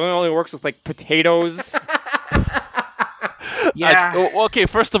out that it really only works with like potatoes. Yeah. Okay,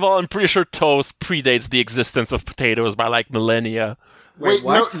 first of all, I'm pretty sure toast predates the existence of potatoes by like millennia. Wait,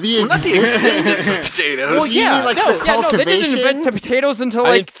 what? no, Not the existence of potatoes. Well, you mean like the cultivation? They didn't invent the potatoes until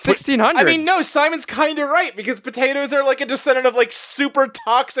like 1600s. I mean, no, Simon's kind of right, because potatoes are like a descendant of like super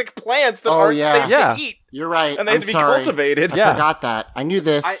toxic plants that aren't safe to eat. You're right. And they have to be cultivated. I forgot that. I knew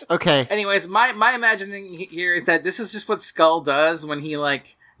this. Okay. Anyways, my imagining here is that this is just what Skull does when he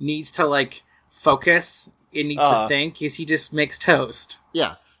like needs to like focus and needs to think, is he just makes toast.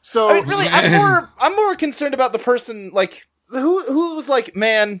 Yeah. So I mean, really, I'm more concerned about the person like who was like,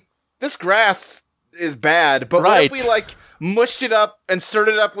 man, this grass is bad, but what if we like mushed it up and stirred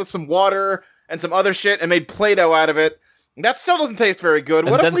it up with some water and some other shit and made Play-Doh out of it? That still doesn't taste very good.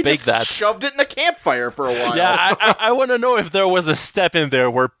 What if we just shoved it in a campfire for a while? Yeah, I want to know if there was a step in there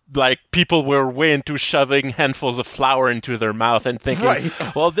where like people were way into shoving handfuls of flour into their mouth and thinking,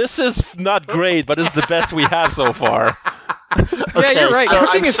 well, this is not great, but it's the best we have so far. Yeah, you're right. So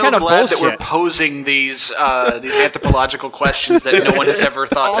Cooking I'm is so kind of glad bullshit. that we're posing these anthropological questions that no one has ever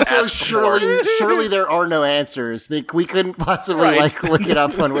thought to ask before. Surely there are no answers. We couldn't possibly like look it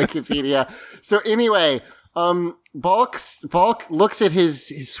up on Wikipedia. So anyway, Bulk looks at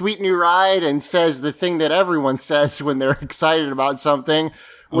his sweet new ride and says the thing that everyone says when they're excited about something,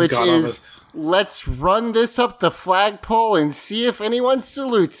 which is, let's run this up the flagpole and see if anyone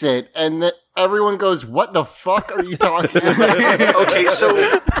salutes it. And everyone goes, what the fuck are you talking about? Okay,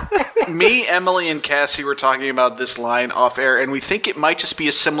 so me, Emily, and Cassie were talking about this line off air, and we think it might just be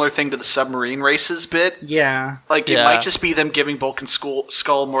a similar thing to the submarine races bit. Yeah. Like, it might just be them giving Bulk and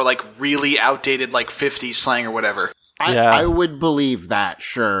Skull more, like, really outdated, like, 50s slang or whatever. I would believe that,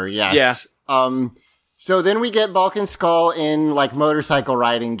 sure, yes. Yeah. So then we get Bulk and Skull in, like, motorcycle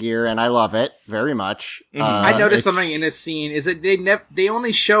riding gear, and I love it very much. Mm-hmm. I noticed something in this scene, is that they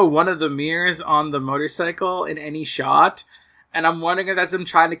only show one of the mirrors on the motorcycle in any shot, and I'm wondering if that's them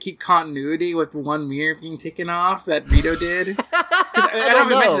trying to keep continuity with one mirror being taken off that Rito did. I don't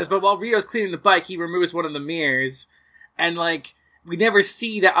even mention this, but while Rito's cleaning the bike, he removes one of the mirrors, and, like, we never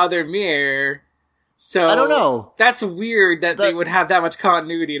see the other mirror. So I don't know. That's weird that they would have that much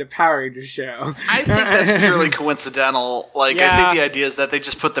continuity in a Power Rangers show. I think that's purely coincidental. Like, I think the idea is that they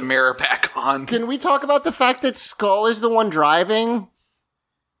just put the mirror back on. Can we talk about the fact that Skull is the one driving?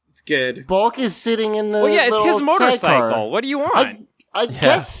 It's good. Bulk is sitting in the it's his motorcycle. Sidecar. What do you want? I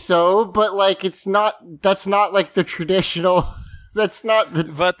guess so, but like that's not like the traditional. That's not the.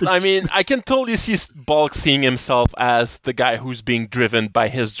 But I mean, I can totally see Bulk seeing himself as the guy who's being driven by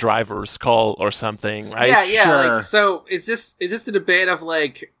his driver's Skull or something, right? Yeah. Sure. Like, so is this a debate of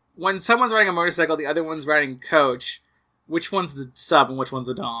like when someone's riding a motorcycle, the other one's riding coach? Which one's the sub and which one's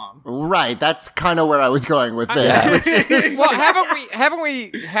the dom? Right. That's kind of where I was going with this. Which is, well, haven't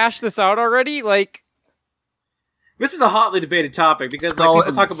we hashed this out already? Like, this is a hotly debated topic because Skull, like,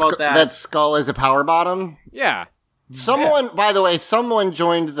 people talk about that. That Skull is a power bottom. Yeah. By the way, someone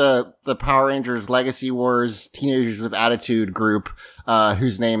joined the Power Rangers Legacy Wars Teenagers with Attitude group,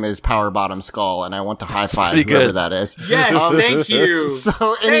 whose name is Power Bottom Skull, and I want to high five whoever that is. Yes, thank you.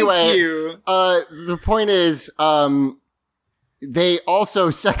 So anyway, the point is, they also,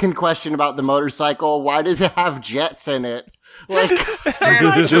 second question about the motorcycle, why does it have jets in it? Like, I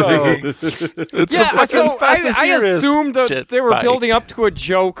assumed that they were building up to a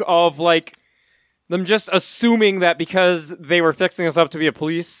joke of like them just assuming that because they were fixing us up to be a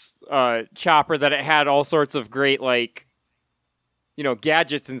police chopper that it had all sorts of great like, you know,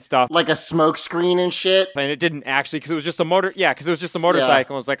 gadgets and stuff, like a smoke screen and shit. And it didn't actually, because it was just a motor. Yeah, because it was just a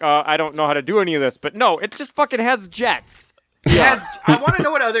motorcycle. It was like, I don't know how to do any of this, but no, it just fucking has jets. Yeah. I want to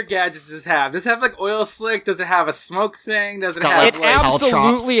know what other gadgets does this have. Does it have like oil slick? Does it have a smoke thing? Does it have? It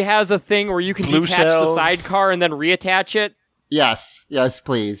absolutely has a thing where you can detach the sidecar and then reattach it. Yes,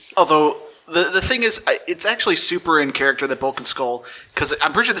 please. Although the thing is, it's actually super in character that Bulk and Skull, because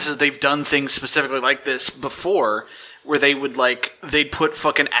I'm pretty sure they've done things specifically like this before, where they'd put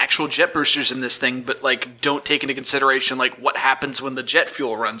fucking actual jet boosters in this thing, but like don't take into consideration like what happens when the jet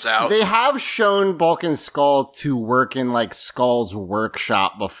fuel runs out. They have shown Bulk and Skull to work in like Skull's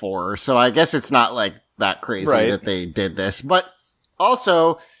workshop before, so I guess it's not like that crazy that they did this. But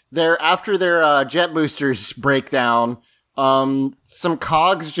also, after their jet boosters break down, some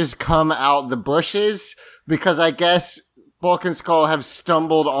cogs just come out the bushes because I guess Bulk and Skull have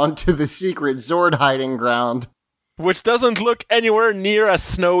stumbled onto the secret Zord hiding ground. Which doesn't look anywhere near as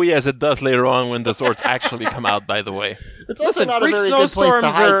snowy as it does later on when the Zords actually come out, by the way. It's also not a freak very good place to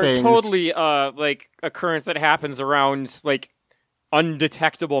snowstorms hide are things. totally like occurrence that happens around like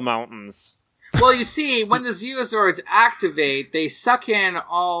undetectable mountains. Well, you see, when the Zeozords activate, they suck in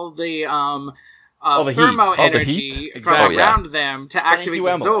all the thermo energy from around them to activate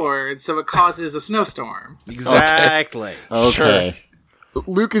the Zords, so it causes a snowstorm. Exactly. Okay.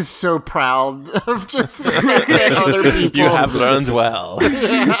 Luke is so proud of just other people. You have learned well.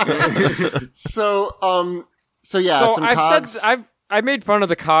 So some cogs. I made fun of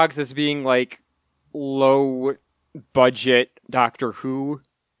the cogs as being like low budget Doctor Who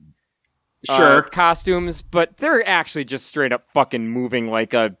costumes, but they're actually just straight up fucking moving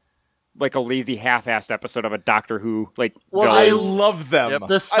like a lazy half-assed episode of a Doctor Who I love them.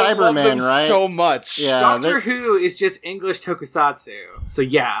 The Cybermen, right? So much. Yeah, Doctor Who is just English tokusatsu. So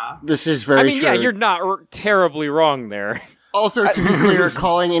yeah. This is very true. Yeah, you're not terribly wrong there. Also, to be clear,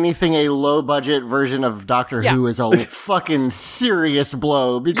 calling anything a low-budget version of Doctor Who is a fucking serious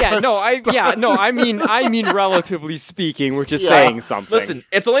blow. Because I mean relatively speaking, which is saying something. Listen,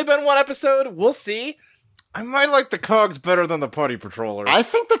 it's only been one episode. We'll see. I might like the cogs better than the Party Patrollers. I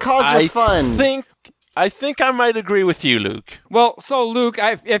think the cogs are fun. I think I might agree with you, Luke. Well, so Luke,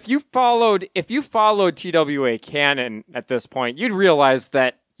 if you followed TWA canon at this point, you'd realize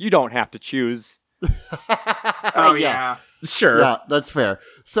that you don't have to choose. Oh yeah. Sure. Yeah, that's fair.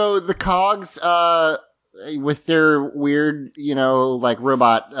 So the cogs, with their weird,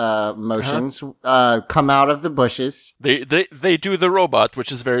 robot motions, come out of the bushes. They do the robot,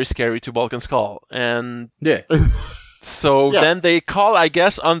 which is very scary to Bulk and Skull, and so then they call, I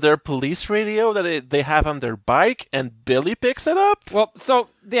guess, on their police radio that they have on their bike, and Billy picks it up. Well, so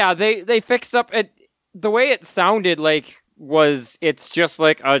yeah, they fix up it. The way it sounded it's just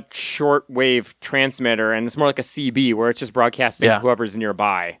like a shortwave transmitter, and it's more like a CB where it's just broadcasting to whoever's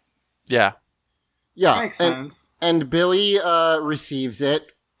nearby. Yeah. Yeah, makes sense. And Billy receives it.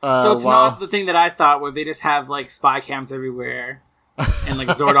 So it's not the thing that I thought, where they just have spy cams everywhere, and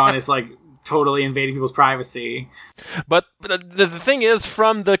Zordon is totally invading people's privacy. But the thing is,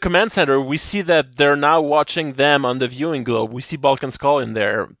 from the command center, we see that they're now watching them on the viewing globe. We see Bulk and Skull in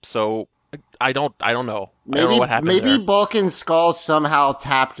there, so I don't know. I don't know what happened maybe there. Bulk and Skull somehow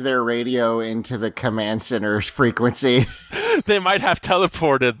tapped their radio into the command center's frequency. They might have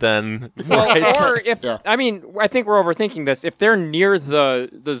teleported then. Well, or if I think we're overthinking this. If they're near the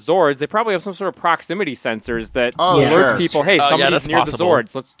Zords, they probably have some sort of proximity sensors that alerts people. Hey, somebody's near possible. the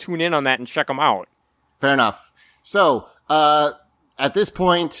Zords. Let's tune in on that and check them out. Fair enough. So at this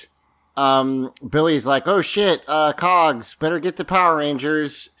point, Billy's like, "Oh shit, cogs, better get the Power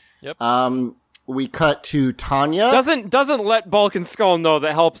Rangers." Yep. We cut to Tanya. Doesn't let Bulk and Skull know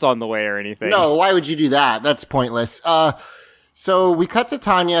that help's on the way or anything. No, why would you do that? That's pointless. So we cut to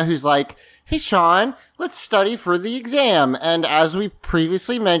Tanya, who's like, "Hey, Sean, let's study for the exam." And as we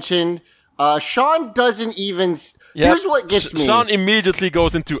previously mentioned, Sean doesn't even... Here's what gets me. Sean immediately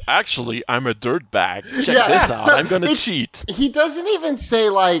goes into, actually, I'm a dirtbag. Check this out. I'm going to cheat. He doesn't even say,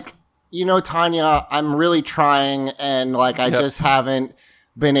 Tanya, I'm really trying, and, I just haven't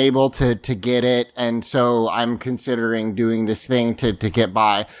been able to get it, and so I'm considering doing this thing to get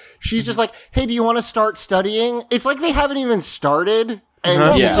by. She's just like, "Hey, do you want to start studying?" It's like they haven't even started.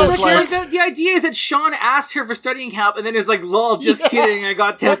 And he's just the idea is that Sean asked her for studying help, and then is like, "Lol, just kidding, I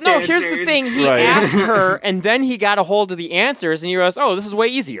got test answers." No, here's the thing: he asked her, and then he got a hold of the answers, and he realized, "Oh, this is way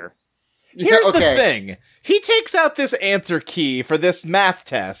easier." Here's the thing: he takes out this answer key for this math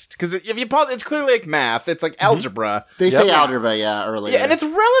test because if you pause, it's clearly math. It's algebra. They say algebra, earlier. Yeah, and it's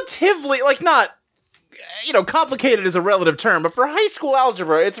relatively not. Complicated is a relative term, but for high school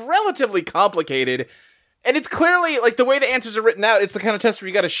algebra, it's relatively complicated. And it's clearly, the way the answers are written out, it's the kind of test where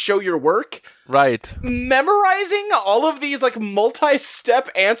you gotta show your work. Right. Memorizing all of these, multi-step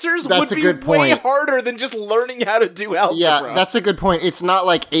answers would be way harder than just learning how to do algebra. Yeah, that's a good point. It's not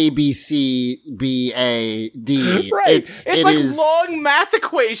like A, B, C, B, A, D. Right. It's long math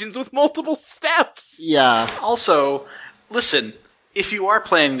equations with multiple steps. Yeah. Also, listen, if you are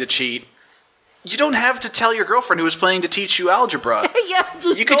planning to cheat, you don't have to tell your girlfriend who is planning to teach you algebra.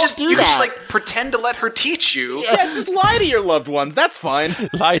 You could just pretend to let her teach you. Yeah, just lie to your loved ones. That's fine.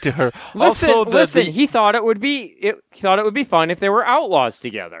 Lie to her. Listen. He thought it would be fun if they were outlaws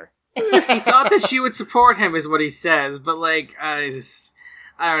together. He thought that she would support him, is what he says. But I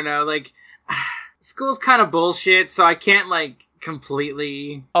don't know. School's kind of bullshit, so I can't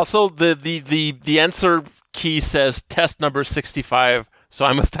completely. Also, the answer key says test number 65. So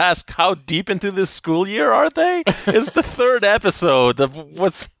I must ask, how deep into this school year are they? It's the third episode.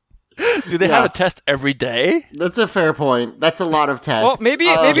 Do they have a test every day? That's a fair point. That's a lot of tests. Well, maybe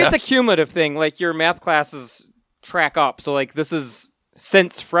it's a cumulative thing. Like your math classes track up. So like this is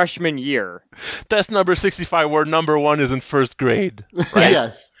since freshman year. Test number 65, where number 1 is in first grade. Right?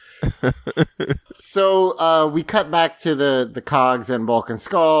 Yes. So we cut back to the Cogs and Bulk and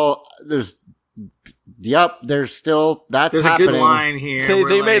Skull. There's still that's There's happening. a good line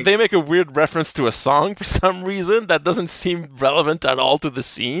here. They make a weird reference to a song for some reason that doesn't seem relevant at all to the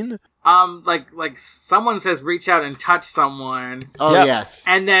scene. Like someone says, "Reach out and touch someone." Oh yes.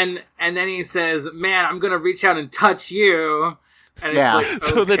 And then he says, "Man, I'm gonna reach out and touch you." And it's like, okay.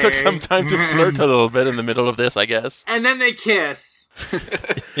 So they took some time to flirt a little bit in the middle of this, I guess. And then they kiss.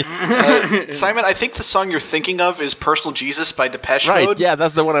 Simon, I think the song you're thinking of is Personal Jesus by Depeche Mode. Right, yeah,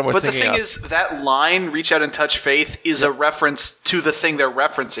 that's the one I was thinking of. But the thing is, that line, reach out and touch faith, is a reference to the thing they're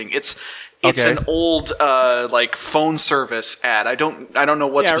referencing. It's an old like phone service ad. I don't know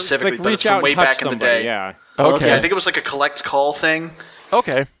what specifically, like but it's from way back in the day. Yeah. Okay. I think it was like a collect call thing.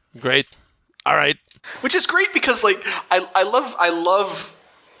 Okay, great. All right. Which is great because like I love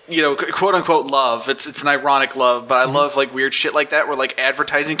quote unquote love. It's an ironic love, but I love like weird shit like that where like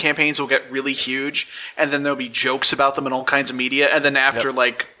advertising campaigns will get really huge and then there'll be jokes about them in all kinds of media, and then after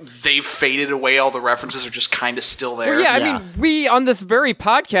like they've faded away, all the references are just kind of still there. Well, I mean, we on this very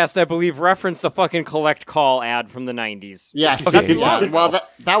podcast, I believe, referenced the fucking collect call ad from the 90s. Yes. Well,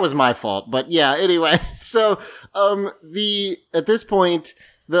 that was my fault, but yeah. Anyway, so at this point,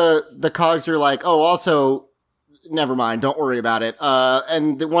 the Cogs are like, oh, also, never mind, don't worry about it.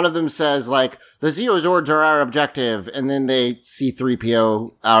 And one of them says, like, the Zeozords are our objective, and then they see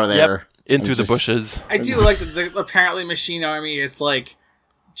 3PO out of there. Into the bushes. I do like that apparently Machine Army is, like,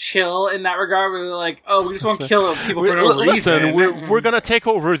 chill in that regard, where they're like, oh, we just won't kill people for no reason. Listen, we're gonna take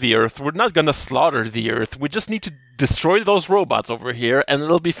over the Earth. We're not gonna slaughter the Earth. We just need to destroy those robots over here, and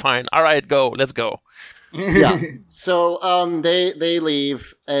it'll be fine. All right, go. Let's go. Yeah. So they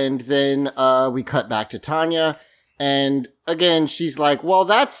leave, and then we cut back to Tanya, and again she's like, well,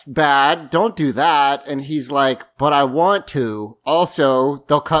 that's bad, don't do that. And he's like, but I want to. Also,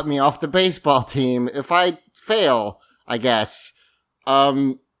 they'll cut me off the baseball team if I fail, I guess.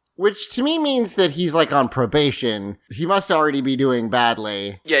 Which to me means that he's like on probation. He must already be doing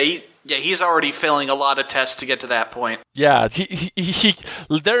badly. He's already failing a lot of tests to get to that point. Yeah,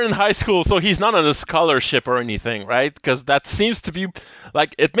 they're in high school, so he's not on a scholarship or anything, right? Because that seems to be,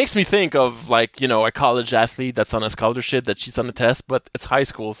 like, it makes me think of, like, a college athlete that's on a scholarship that cheats on a test, but it's high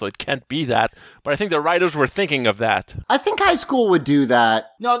school, so it can't be that. But I think the writers were thinking of that. I think high school would do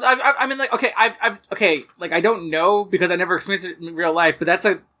that. No, I mean, like, okay, like, I don't know, because I never experienced it in real life, but that's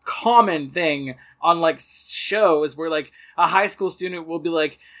a common thing on, like, shows where, like, a high school student will be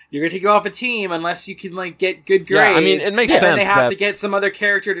like, you're gonna take you off a team unless you can, like, get good grades. Yeah, I mean, it makes sense. And then they have to get some other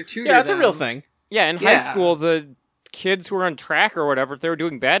character to tutor them. Yeah, it's a real thing. Yeah, in high school, the kids who were on track or whatever, if they were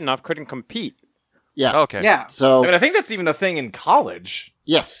doing bad enough, couldn't compete. Yeah. Okay. Yeah. So I mean, I think that's even a thing in college.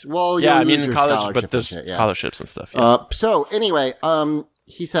 Yes. Well, yeah, I mean, in college, but there's scholarships and stuff. Yeah. So anyway,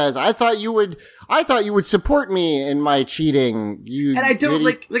 he says, I thought you would support me in my cheating. And I don't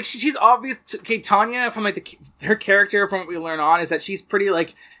like she's obvious. Okay, Tanya, from like her character, from what we learn on, is that she's pretty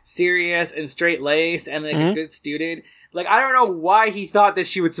like serious and straight laced and like a good student. Like, I don't know why he thought that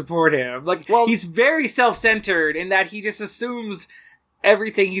she would support him. Like, he's very self-centered in that he just assumes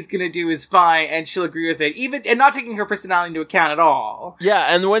everything he's gonna do is fine and she'll agree with it, even and not taking her personality into account at all.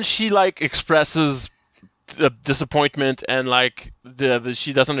 Yeah, and when she like expresses disappointment and like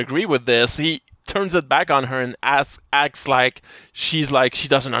she doesn't agree with this, he turns it back on her and acts like she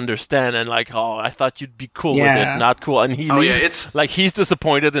doesn't understand and like, oh, I thought you'd be cool with it, not cool. And he leaves, it's like he's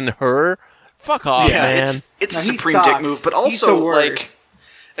disappointed in her. Fuck off, man. It's a supreme dick move, but also like,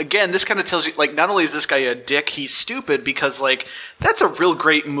 again, this kind of tells you, like, not only is this guy a dick, he's stupid, because, like, that's a real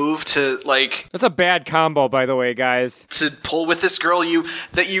great move to, like... That's a bad combo, by the way, guys. To pull with this girl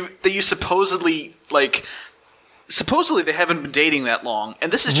that you supposedly, like... Supposedly they haven't been dating that long,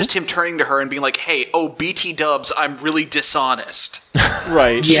 and this is just him turning to her and being like, hey, BT dubs, I'm really dishonest.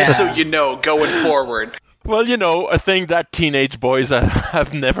 Right. Just so you know, going forward. Well, a thing that teenage boys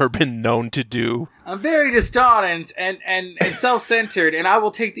have never been known to do. I'm very dishonest and self-centered, and I will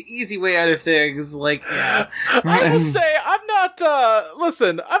take the easy way out of things. Like, yeah. I will say, I'm not.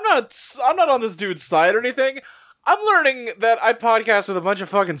 Listen, I'm not on this dude's side or anything. I'm learning that I podcast with a bunch of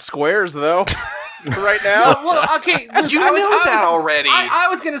fucking squares, though. Right now. Well, okay, look, you know that already. I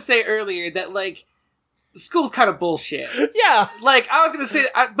was gonna say earlier that like school's kind of bullshit. Yeah. Like I was gonna say,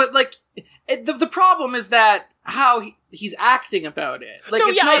 but like. The problem is that how he's acting about it. Like,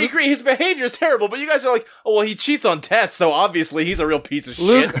 I agree. His behavior is terrible, but you guys are like, oh, well, he cheats on tests, so obviously he's a real piece of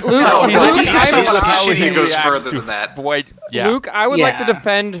shit. He goes further than that. Luke, I would like to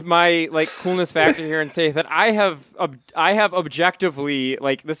defend my coolness factor here and say that I have objectively,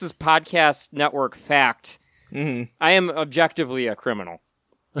 this is podcast network fact. Mm-hmm. I am objectively a criminal.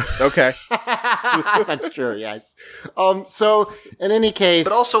 Okay. That's true, yes. So, in any case...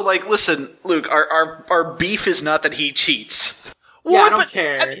 But also, listen, Luke, our beef is not that he cheats. I don't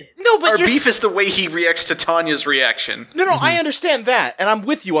care. Our beef is the way he reacts to Tanya's reaction. No, I understand that, and I'm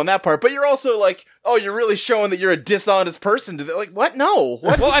with you on that part, but you're also like, oh, you're really showing that you're a dishonest person. What? No.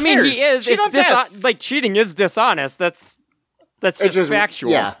 What? Well, I mean, he is. Cheating is dishonest. That's just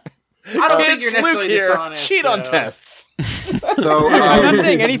factual. Yeah. I don't think you're necessarily dishonest. Cheat on tests. So I'm not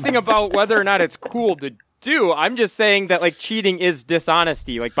saying anything about whether or not it's cool to do. I'm just saying that cheating is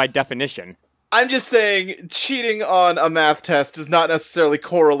dishonesty, by definition. I'm just saying cheating on a math test does not necessarily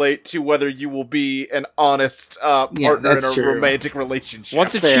correlate to whether you will be an honest partner in a romantic relationship.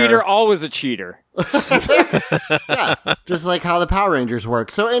 Once a cheater, always a cheater. Yeah, just like how the Power Rangers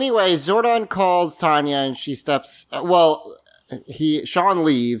work. So anyway, Zordon calls Tanya and she steps... Sean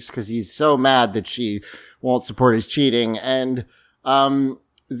leaves because he's so mad that she won't support his cheating. And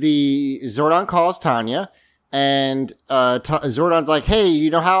the Zordon calls Tanya, and Zordon's like, hey,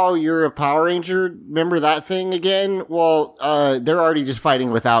 you know how you're a Power Ranger? Remember that thing again? Well, they're already just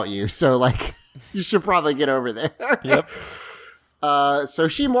fighting without you, so you should probably get over there. Yep. So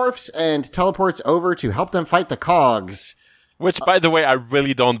she morphs and teleports over to help them fight the Cogs. Which, by the way, I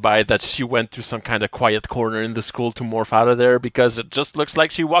really don't buy that she went to some kind of quiet corner in the school to morph out of there, because it just looks like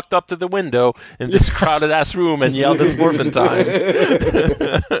she walked up to the window in this crowded-ass room and yelled, it's morphin' time.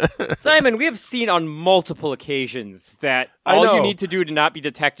 Simon, we have seen on multiple occasions that all you need to do to not be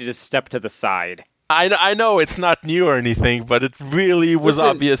detected is step to the side. I know it's not new or anything, but it really was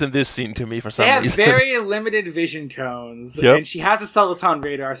obvious in this scene to me for some reason. They have very limited vision cones, and she has a Celoton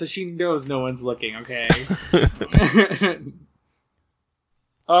radar, so she knows no one's looking, okay?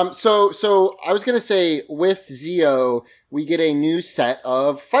 So I was gonna say, with Zeo, we get a new set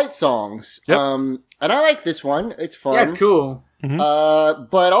of fight songs. Yep. And I like this one. It's fun. Yeah, it's cool. Mm-hmm.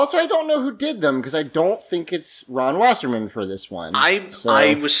 But also I don't know who did them, because I don't think it's Ron Wasserman for this one.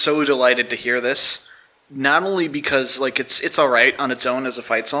 I was so delighted to hear this, not only because it's all right on its own as a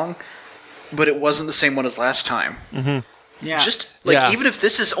fight song, but it wasn't the same one as last time. Mm-hmm. Yeah. Just even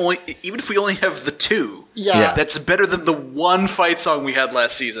if we only have the two, that's better than the one fight song we had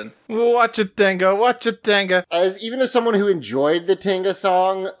last season. Watch it, Tenga. Watch it, Tenga. Even as someone who enjoyed the Tenga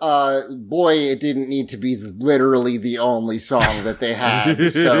song, boy, it didn't need to be literally the only song that they had.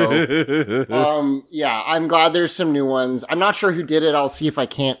 So, I'm glad there's some new ones. I'm not sure who did it. I'll see if I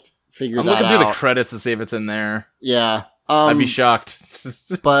can't figure that out. I'm looking through the credits to see if it's in there. Yeah. I'd be shocked.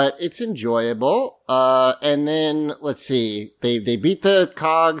 But it's enjoyable. And then, let's see. They beat the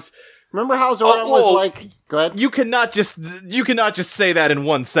Cogs. Remember how Zordon was like... Go ahead. You cannot just say that in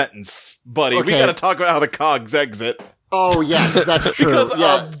one sentence, buddy. Okay. We gotta talk about how the Cogs exit. Oh, yes, that's true. Because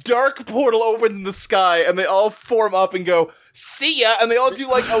a dark portal opens in the sky, and they all form up and go, see ya! And they all do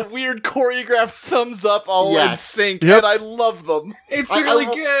a weird choreographed thumbs up all in sync, and I love them. It's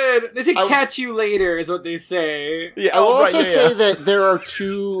really good. They say catch you later is what they say. Yeah, I will also say that there are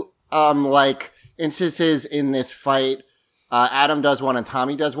two, instances in this fight. Adam does one and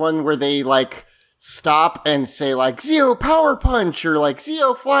Tommy does one where they, stop and say, Zeo power punch or,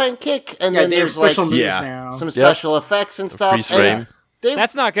 Zeo flying kick. And then there's, some special effects and stuff. Freeze frame.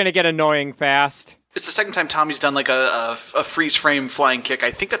 That's not going to get annoying fast. It's the second time Tommy's done a freeze frame flying kick.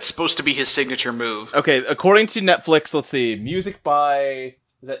 I think that's supposed to be his signature move. Okay, according to Netflix, let's see. Music by,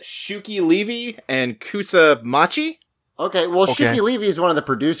 is that Shuki Levy and Kusa Machi? Okay, well, Shuki Levy is one of the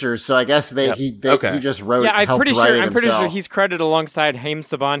producers, so I guess he just wrote. Yeah, I'm pretty sure he's credited alongside Haim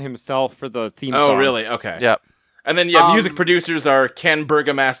Saban himself for the theme song. Oh, really? Okay. Yep. And then music producers are Ken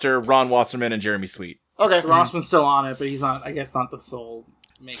Burgomaster, Ron Wasserman, and Jeremy Sweet. Okay, so Wasserman's still on it, but he's not. I guess not the sole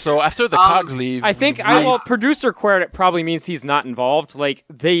maker. So after the Cogs leave, I think producer credit probably means he's not involved.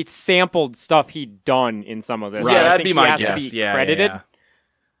 They sampled stuff he'd done in some of this. Right. Yeah, that'd be my guess. To be credited. Yeah.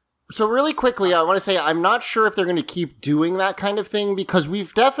 So really quickly, I want to say I'm not sure if they're going to keep doing that kind of thing, because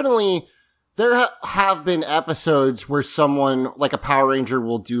we've definitely, there have been episodes where someone, a Power Ranger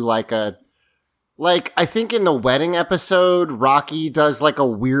will do I think in the wedding episode, Rocky does a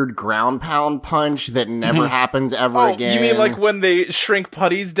weird ground pound punch that never happens ever again. You mean when they shrink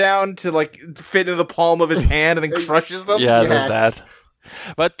putties down to fit into the palm of his hand and then crushes them? Yeah, there's that.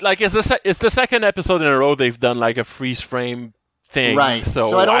 But it's the second episode in a row they've done a freeze frame thing. Right.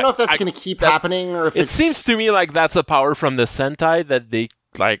 So I don't know if that's going to keep happening or if it seems to me like that's a power from the Sentai that they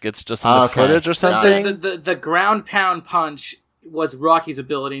like. It's just in the footage or something. The ground pound punch was Rocky's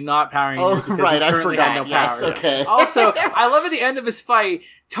ability, not Power Rangers. Oh, right, I forgot. Had no powers. Yes, okay. Also, I love at the end of his fight,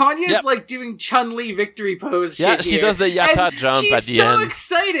 Tanya's like doing Chun-Li victory pose. Yeah, shit she here. does the yata And jump at the she's so end.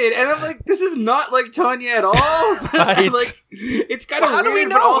 excited, and I'm like, this is not like Tanya at all. Right. Like, it's kind of How weird. do we but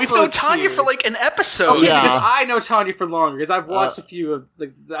know? also We've known it's Tanya cute. for like an episode. Yeah. Because I know Tanya for longer. Because I've watched a few of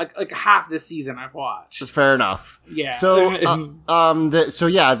like half this season. I've watched. Fair enough. Yeah. So,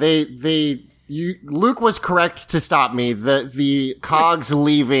 Luke was correct to stop me. The Cogs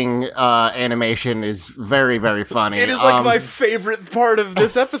leaving animation is very, very funny. It is like my favorite part of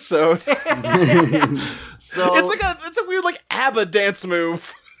this episode. So it's a weird like ABBA dance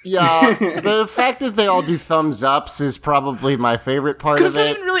move. Yeah, the fact that they all do thumbs ups is probably my favorite part Because of it's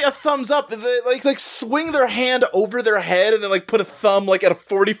not it. even really a thumbs up. They like swing their hand over their head and then like put a thumb like at a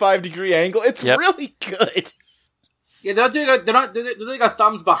 45-degree angle. It's really good. Yeah, they're doing a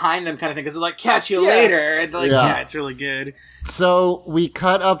thumbs behind them kind of thing because they're like, catch you later. And like, yeah, it's really good. So we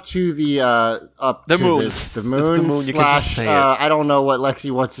cut up to the moon. It's The moon the moon, you can just slash, say it. I don't know what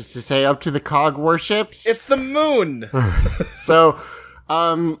Lexi wants us to say, up to the Cog warships. It's the moon. So,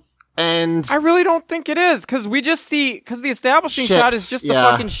 and I really don't think it is, because we just see, because the establishing shot is just the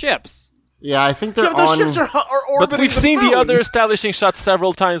fucking ships. yeah, I think they're Yeah, those on... ships are orbiting But we've the seen moon. the other establishing shots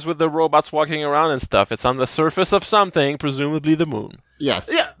several times with the robots walking around and stuff. It's on the surface of something, presumably the moon. Yes.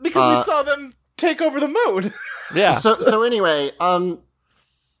 Yeah, because we saw them take over the moon. Yeah. So anyway, So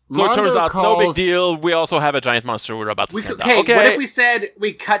it turns Mondo out, no big calls- deal. We also have a giant monster we're about to send out. Hey, Okay. what if we said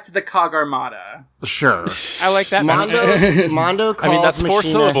we cut to the Cog Armada? Sure. I like that. Mondo calls I mean, that's 4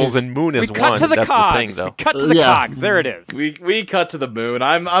 Machina syllables his- and moon is We cut one. to the That's cogs. the thing, though. We cut to the cogs. There it is. We cut to the moon.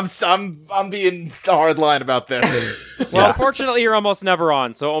 I'm being a hard line about this. Well, unfortunately, you're almost never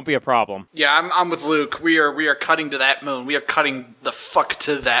on, so it won't be a problem. Yeah, I'm with Luke. We are cutting to that moon. We are cutting the fuck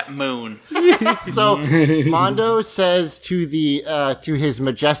to that moon. So Mondo says to to his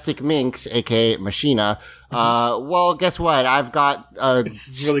majestic minx, aka Machina, well, guess what? I've got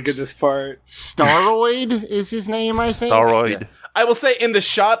It's really good, this part. Staroid is his name, I think. Staroid. I will say, in the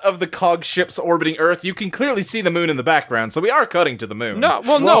shot of the Cog ships orbiting Earth, you can clearly see the moon in the background, so we are cutting to the moon. No,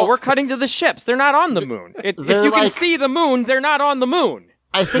 no, we're cutting to the ships. They're not on the moon. If they're you can like- see the moon, they're not on the moon.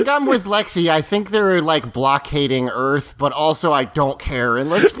 I think I'm with Lexi. I think they're like blockading Earth, but also I don't care. And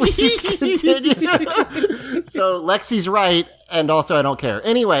let's please continue. So Lexi's right, and also I don't care.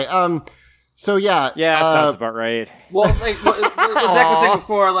 Anyway, so yeah. Yeah, that sounds about right. Well, like what Zach was saying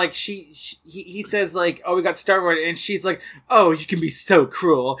before, like he says like, "Oh, we got Starboard," and she's like, "Oh, you can be so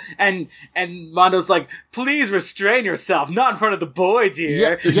cruel," and Mondo's like, "Please restrain yourself, not in front of the boy,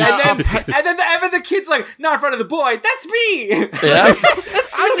 dear." Yeah, and then the kid's like, "Not in front of the boy, that's me." Yeah.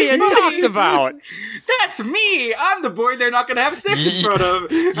 That's What are you talking about? That's me. I'm the boy they're not gonna have sex in front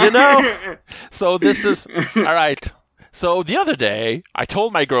of. You know? So this is... All right. So the other day, I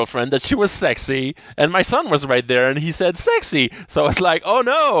told my girlfriend that she was sexy, and my son was right there, and he said sexy. So I was like, oh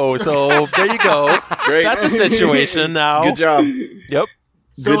no. So there you go. Great. That's a situation now. Good job. Yep.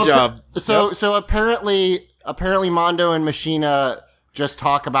 Good job. So apparently Mondo and Machina just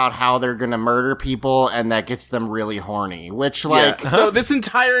talk about how they're gonna murder people, and that gets them really horny. Which, like, So this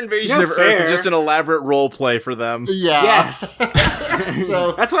entire invasion Yeah, of Earth fair. is just an elaborate role play for them. yeah. Yes.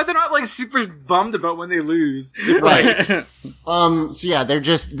 So That's why they're not like super bummed about when they lose. right. So yeah, they're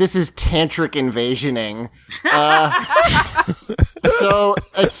just, this is tantric invasioning. So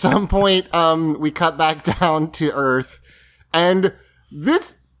at some point, we cut back down to Earth, and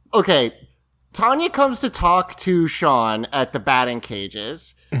okay, Tanya comes to talk to Sean at the batting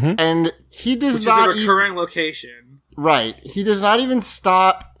cages, and he does Which is not a recurring location. right. He does not even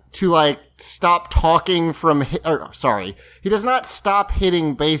stop to stop talking from. He does not stop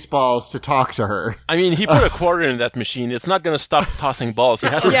hitting baseballs to talk to her. I mean, he put a quarter in that machine. It's not going to stop tossing balls. He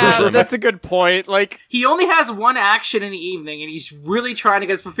has to Yeah, do it. that's a good point. Like, He only has one action in the evening, and he's really trying to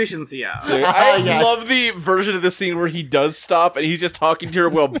get his proficiency out. I Yes. love the version of the scene where he does stop and he's just talking to her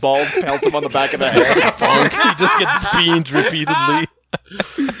while balls pelt him on the back of the head. He just gets beamed repeatedly.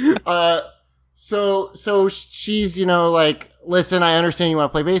 So she's, listen, I understand you want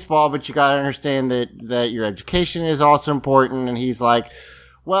to play baseball, but you gotta understand that your education is also important. And he's like,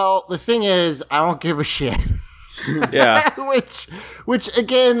 well, the thing is, I don't give a shit. Yeah. which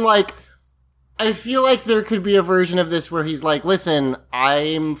again, I feel like there could be a version of this where he's like, listen,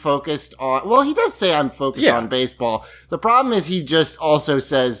 I'm focused on, well, he does say I'm focused on baseball. The problem is he just also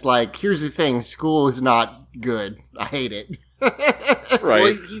says, here's the thing, school is not good. I hate it. Right.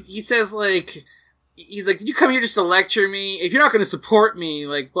 Well, he says, he's like, did you come here just to lecture me? If you're not going to support me,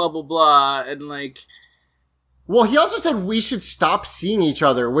 like, blah, blah, blah. And, like... Well, he also said we should stop seeing each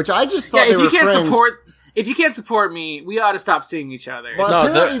other, which I just thought they were friends. If you can't support me, we ought to stop seeing each other. Well,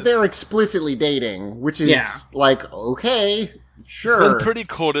 apparently they're explicitly dating, which is like, okay, sure. It's been pretty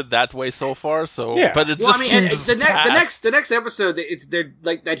coded that way so far, so but it just seems the next episode they're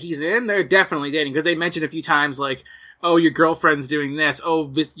like that he's in, they're definitely dating because they mentioned a few times like, oh, your girlfriend's doing this.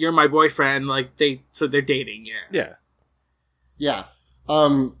 Oh, you're my boyfriend. Like so they're dating. Yeah.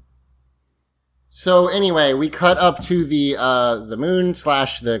 So anyway, we cut up to the moon /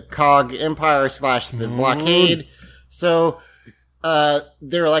 the Cog Empire / the blockade. So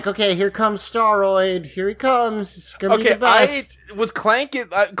they're like, okay, here comes Staroid. Here he comes. It's gonna be the best. Was Clank?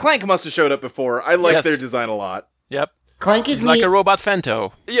 Clank must have showed up before. I like their design a lot. Yep. Clank is like a robot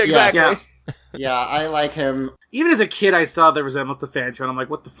Fento. Yeah, exactly. Yeah, I like him. Even as a kid, I saw the resemblance to Fantone. I'm like,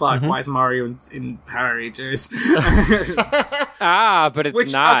 what the fuck? Why is Mario in Power Rangers? But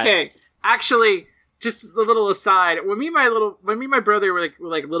it's not. Okay, actually, just a little aside. When me and my brother were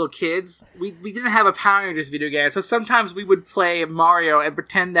like little kids, we didn't have a Power Rangers video game, so sometimes we would play Mario and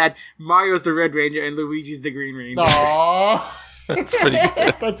pretend that Mario's the Red Ranger and Luigi's the Green Ranger. Aww. That's pretty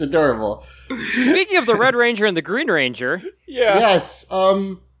good. That's adorable. Speaking of the Red Ranger and the Green Ranger. Yeah. Yes.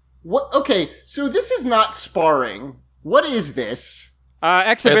 What? Okay, so this is not sparring. What is this?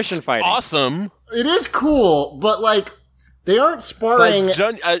 Exhibition fighting. Awesome. It is cool, but like they aren't sparring. It's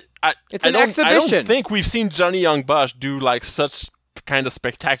an exhibition. I don't think we've seen Johnny Young Bosch do like such kind of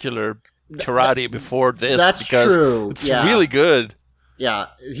spectacular karate before this. That's because true. It's really good. Yeah,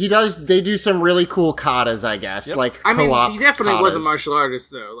 he does. They do some really cool katas, I guess. Yep. Like I mean, co-op he definitely katas. was a martial artist,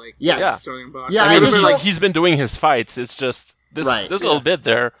 though. Like, yes, yeah. I mean, like he's been doing his fights. It's just this little bit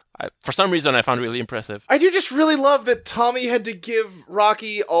there. For some reason, I found really impressive. I do just really love that Tommy had to give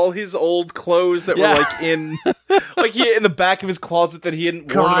Rocky all his old clothes that were like in the back of his closet that he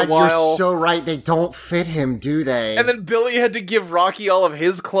hadn't worn in a while. You're so right. They don't fit him, do they? And then Billy had to give Rocky all of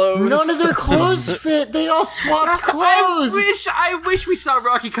his clothes. None of their clothes fit. They all swapped clothes. I wish we saw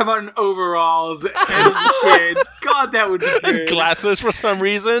Rocky come out in overalls and shit. God, that would be good. Glasses for some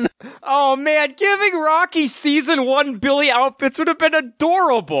reason. Oh man, giving Rocky season 1 Billy outfits would have been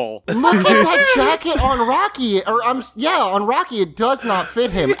adorable. Look at that jacket on Rocky, on Rocky. It does not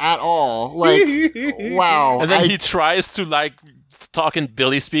fit him at all. Like, wow. And then he tries to like talk in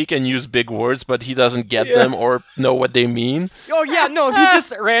Billy speak and use big words, but he doesn't get them or know what they mean. Oh yeah, no, he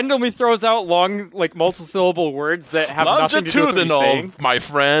just randomly throws out long, like multi-syllable words that have nothing to do with what he's saying. My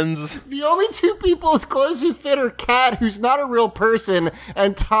friends. The only two people's clothes who fit are Kat, who's not a real person,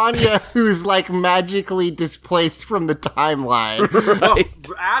 and Tanya, who's like magically displaced from the timeline. Well,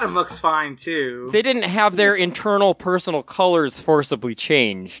 Adam looks fine too. They didn't have their internal personal colors forcibly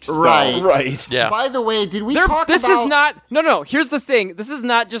changed. So. Right. Yeah. By the way, did we talk about... This is not... No, here's the thing. This is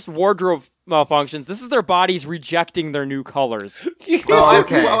not just wardrobe malfunctions. This is their bodies rejecting their new colors. Oh,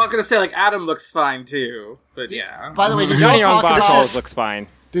 okay. I was going to say, like, Adam looks fine, too. But, yeah. By the way, did y'all talk about... always looks fine.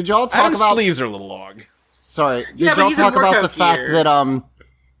 Did y'all talk Adam's about... sleeves are a little long. Sorry. Did y'all talk about the fact that,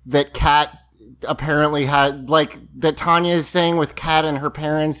 that Kat apparently had, like, that Tanya is saying with Kat and her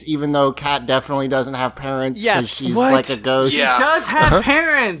parents, even though Kat definitely doesn't have parents because she's like a ghost. She does have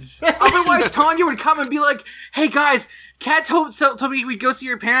parents. Otherwise, Tanya would come and be like, hey, guys... Kat told me we'd go see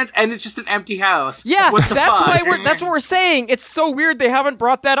your parents, and it's just an empty house. Yeah, what the that's fuck? that's what we're saying. It's so weird they haven't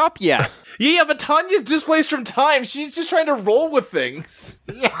brought that up yet. Yeah, but Tanya's displaced from time. She's just trying to roll with things.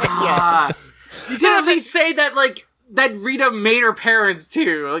 Yeah. You can at least say that, like, that Rita made her parents,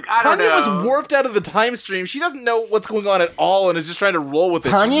 too. Like, I don't know. Tanya was warped out of the time stream. She doesn't know what's going on at all and is just trying to roll with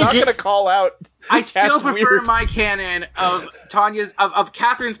it. Tanya She's not going to call out. I still prefer weird. my canon of of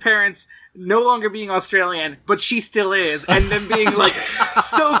Catherine's parents no longer being Australian, but she still is, and then being like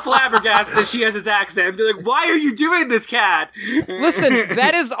so flabbergasted that she has his accent. And be like, "Why are you doing this, Kat?" Listen,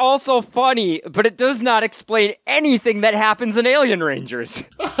 that is also funny, but it does not explain anything that happens in Alien Rangers.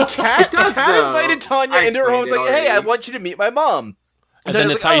 Kat invited Tanya into her home. It's like, "Hey, I want you to meet my mom." And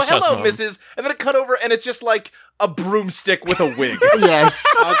then it's like, "Oh, hello, Mrs." And then it cut over, and it's just like a broomstick with a wig. Yes,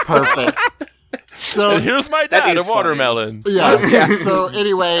 perfect. So and here's my dad, a watermelon. Yeah. So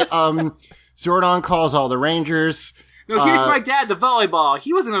anyway, Zordon calls all the Rangers. No, here's my dad, the volleyball.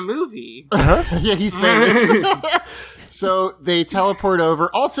 He was in a movie. Yeah, he's famous. So they teleport over.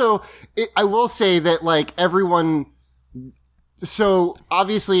 Also, I will say that like everyone. So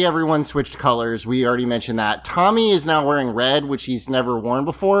obviously everyone switched colors. We already mentioned that. Tommy is now wearing red, which he's never worn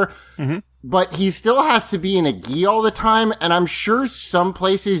before. Mm-hmm. but he still has to be in a gi all the time, and I'm sure some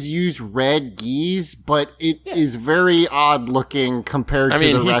places use red gis, but it is very odd looking compared to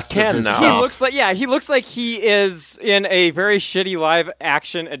the rest of his now. stuff. He looks like he is in a very shitty live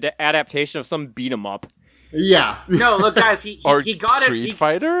action adaptation of some beat 'em up. Yeah. No, look, guys, he got it. Street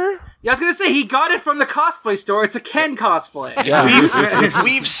Fighter? Yeah, I was gonna say he got it from the cosplay store. It's a Ken cosplay. Yeah.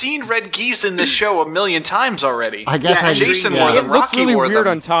 We've seen red geese in this show a million times already. I guess Jason yeah. wore them. It looks Rocky really wore weird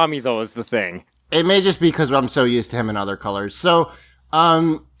them. on Tommy, though, is the thing. It may just be because I'm so used to him in other colors. So,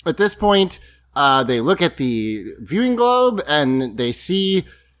 at this point, they look at the viewing globe and they see.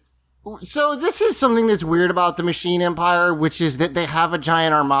 So this is something that's weird about the Machine Empire, which is that they have a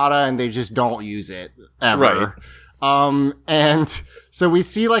giant armada and they just don't use it ever. Right. And so we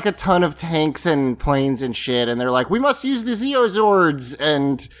see like a ton of tanks and planes and shit, and they're like, we must use the Zeozords,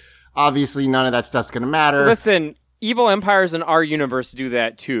 and obviously none of that stuff's gonna matter. Listen, evil empires in our universe do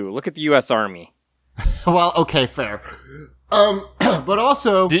that too. Look at the U.S. Army. Well, okay, fair. But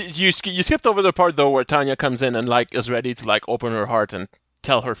also, You skipped over the part though where Tanya comes in and like is ready to like open her heart and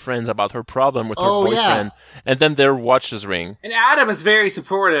tell her friends about her problem with her boyfriend, and then their watches ring. And Adam is very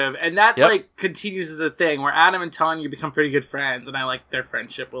supportive, and that like continues as a thing where Adam and Tanya become pretty good friends, and I like their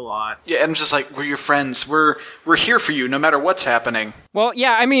friendship a lot. Yeah, Adam's just like, we're your friends. We're here for you no matter what's happening. Well,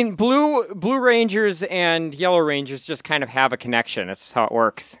 yeah, I mean, Blue Rangers and Yellow Rangers just kind of have a connection. That's how it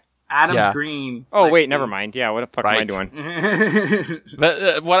works. Adam's green. Oh, wait, never mind. Yeah, what the fuck am I doing?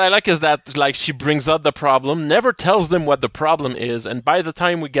 But what I like is that like she brings out the problem, never tells them what the problem is, and by the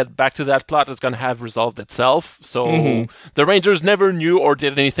time we get back to that plot, it's going to have resolved itself. So the Rangers never knew or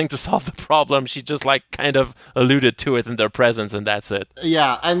did anything to solve the problem. She just like kind of alluded to it in their presence, and that's it.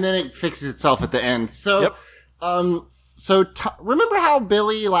 yeah, and then it fixes itself at the end. So, remember how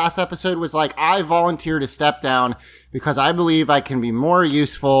Billy last episode was like, I volunteer to step down because I believe I can be more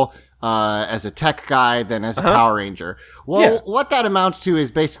useful as a tech guy than as a Power Ranger. Well, what that amounts to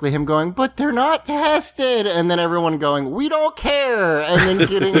is basically him going, but they're not tested, and then everyone going, we don't care, and then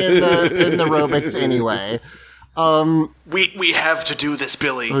getting in the robots anyway. We have to do this,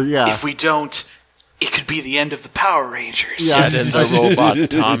 Billy. Yeah. If we don't, it could be the end of the Power Rangers. Yeah. And then the robot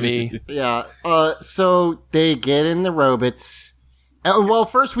Tommy. Yeah. So they get in the robots. Well,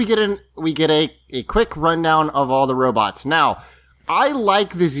 first we get a quick rundown of all the robots. Now, I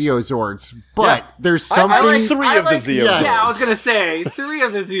like the Zeozords, but there's something. I like three of the Zeozords. Yes. Yeah, I was gonna say 3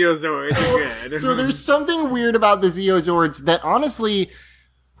 of the Zeozords are good. So there's something weird about the Zeozords that honestly,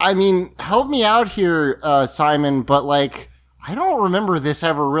 I mean, help me out here, Simon, but like, I don't remember this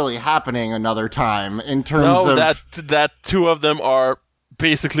ever really happening another time in terms of that 2 of them are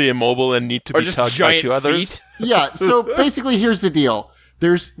basically immobile and need to be just tugged by giant 2 others. feet. Yeah, so basically here's the deal.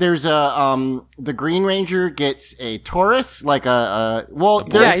 There's a the Green Ranger gets a Taurus, like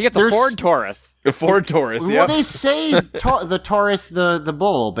He gets a Ford Taurus. The Ford Taurus, Well, they say the Taurus, the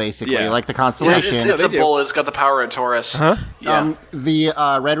bull, basically, like the Yeah, constellation. it's a bull. It's got the power of Taurus. Yeah.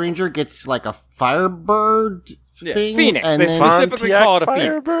 The Red Ranger gets like a Firebird thing. Phoenix. And They then, specifically call it a Phoenix.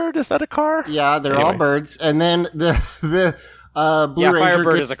 Firebird? Is that a car? yeah, they're all birds. And then the Blue Ranger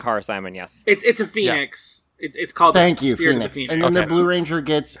Firebird gets... is a car, Simon, yes. It's a Phoenix. It's called Thank the you, Spirit Phoenix. of the Phoenix. And then the Blue Ranger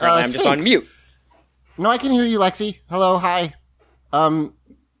gets I'm just on Sphinx. mute. No, I can hear you, Lexi. Hello, hi.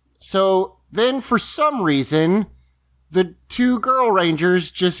 So then for some reason, the 2 Girl Rangers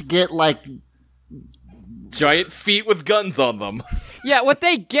just get like... Giant feet with guns on them. Yeah, what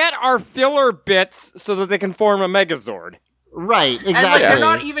they get are filler bits so that they can form a Megazord. Right, exactly. And like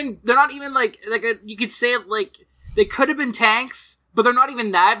they're not even like you could say it like they could have been tanks, but they're not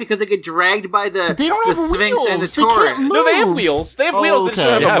even that because they get dragged by the They don't have Sphinx wheels. and the They can't Taurus. move. No, they have wheels. They have wheels. They just okay.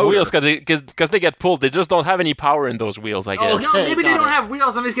 don't They have a have motor. wheels because they get pulled. They just don't have any power in those wheels, I guess. Okay. No, maybe they got don't it. have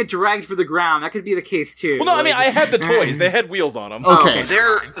wheels and they just get dragged for the ground. That could be the case too. Well, no, I mean, I had the toys. They had wheels on them. Okay.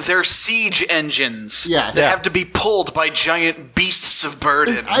 They're siege engines. Yes. That Yeah. have to be pulled by giant beasts of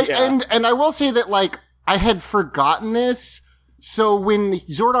burden. And I will say that, like, I had forgotten this. So when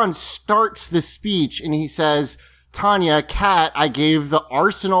Zordon starts the speech and he says, Tanya, Kat, I gave the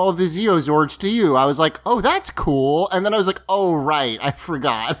arsenal of the Zeozords to you. I was like, oh, that's cool. And then I was like, oh, right, I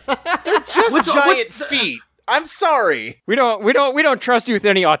forgot. Just giant feet. I'm sorry. We don't trust you with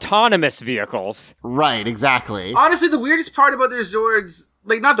any autonomous vehicles. Right, exactly. Honestly, the weirdest part about their Zords,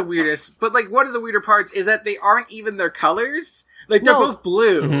 like not the weirdest, but like one of the weirder parts is that they aren't even their colors. Like they're both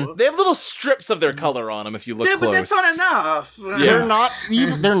blue. They have little strips of their color on them if you look Yeah, close. but that's not enough.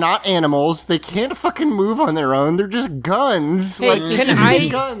 They're not animals. They can't fucking move on their own. They're just guns. Hey, like, they just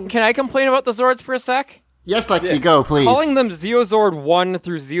need guns. can I complain about the Zords for a sec? Yes, Lexi, go, please. Calling them Zeozord 1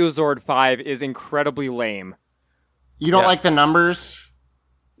 through Zeozord 5 is incredibly lame. You don't like the numbers?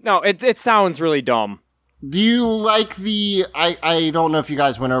 No, it sounds really dumb. Do you like the... I don't know if you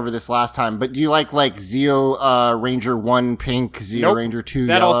guys went over this last time, but do you like Zeo Ranger 1 pink, Zeo Ranger 2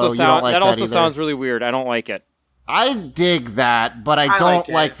 that yellow? That also sounds really weird. I don't like it. I dig that, but I don't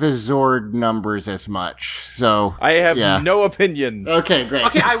like the Zord numbers as much. So I have no opinion. Okay, great.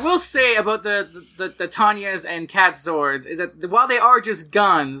 Okay, I will say about the Tanya's and Cat Zords is that while they are just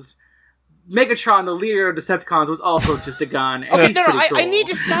guns, Megatron, the leader of Decepticons, was also just a gun. Okay, I need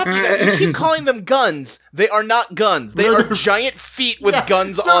to stop you guys. You keep calling them guns. They are not guns. They are giant feet with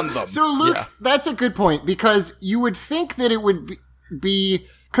guns on them. So, Luke, that's a good point, because you would think that it would be...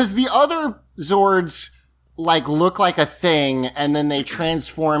 Because the other Zords, look like a thing, and then they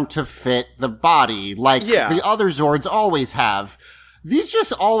transform to fit the body, the other Zords always have. These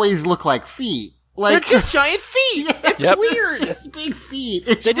just always look like feet. They're just giant feet. It's weird. It's just big feet.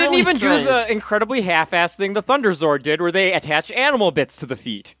 They didn't even do the incredibly half-assed thing the Thunder Zord did, where they attach animal bits to the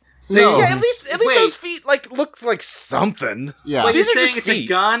feet. Yeah, at least those feet look like something. Yeah, Wait, these you're are saying just it's feet. a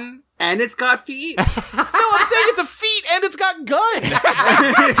gun and it's got feet? No, I'm saying it's a feet and it's got gun.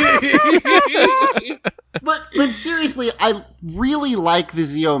 But seriously, I really like the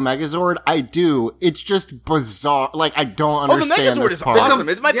Zeo Megazord. I do. It's just bizarre. I don't understand. The Megazord is awesome.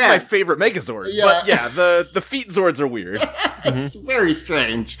 It might be my favorite Megazord. Yeah. But the feet Zords are weird. It's very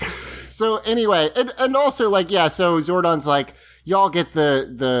strange. So anyway, and also so Zordon's y'all get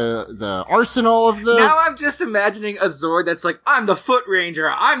the arsenal of the... Now I'm just imagining a Zord that's I'm the Foot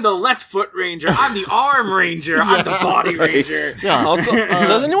Ranger, I'm the Left Foot Ranger, I'm the Arm Ranger, I'm the Body Ranger. Yeah. Also,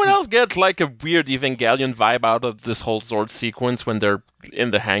 does anyone else get a weird Evangelion vibe out of this whole Zord sequence when they're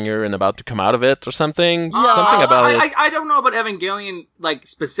in the hangar and about to come out of it or something? Yeah. Something about it. I don't know about Evangelion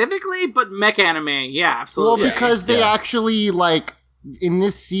specifically, but mech anime, yeah, absolutely. Well, because they actually in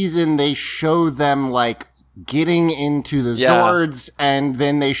this season they show them getting into the Zords, and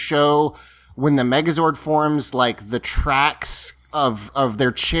then they show when the Megazord forms the tracks of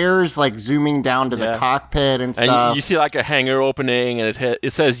their chairs zooming down to the cockpit and stuff. And you see a hangar opening, and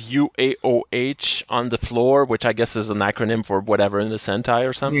it says UAOH on the floor, which I guess is an acronym for whatever in the Sentai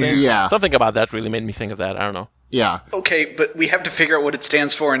or something. Yeah. Something about that really made me think of that. I don't know. Yeah. Okay, but we have to figure out what it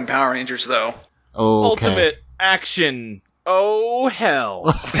stands for in Power Rangers, though. Okay. Ultimate action. Oh,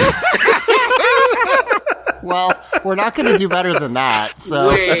 hell. Well, we're not going to do better than that. So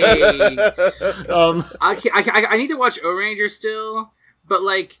wait, I need to watch O Ranger still, but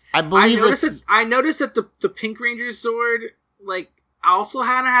I noticed that the Pink Ranger Zord also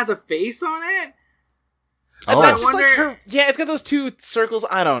has a face on it. So that's just her. Yeah, it's got those two circles.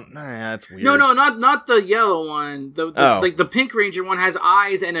 I don't. That's weird. No, not the yellow one. The Pink Ranger one has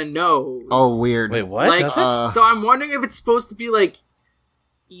eyes and a nose. Oh, weird. Wait, what? So I'm wondering if it's supposed to be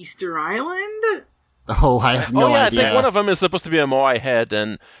Easter Island. Oh, I have no idea. I think one of them is supposed to be a Moai head,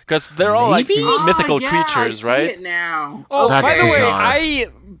 and because they're all mythical creatures, right? I see it now. Oh, That's by the way, bizarre. I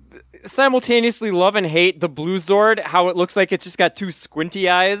simultaneously love and hate the Blue Zord. How it looks like it's just got two squinty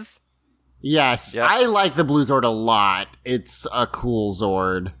eyes. Yes, Yep. I like the Blue Zord a lot. It's a cool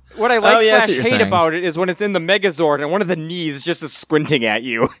Zord. What I like I see what you're / hate saying. about it is when it's in the Megazord and one of the knees just is squinting at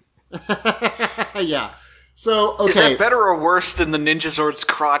you. Yeah. So, okay. Is that better or worse than the Ninja Zord's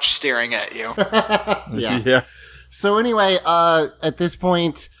crotch staring at you? Yeah. So anyway, at this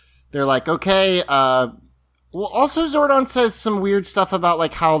point, they're okay, well, also Zordon says some weird stuff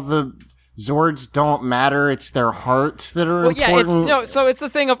about, how the Zords don't matter, it's their hearts that are important. So it's the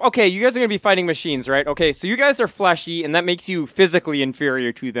thing of, okay, you guys are going to be fighting machines, right? Okay, so you guys are fleshy, and that makes you physically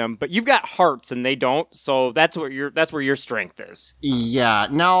inferior to them, but you've got hearts, and they don't, so that's where your strength is. Yeah.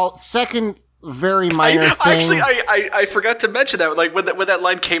 Now, second very minor thing. Actually, I forgot to mention that. When that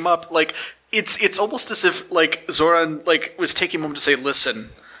line came up, it's almost as if Zoran was taking a moment to say, "Listen,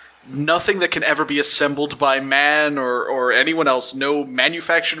 nothing that can ever be assembled by man or anyone else, no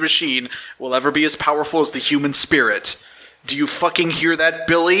manufactured machine, will ever be as powerful as the human spirit. Do you fucking hear that,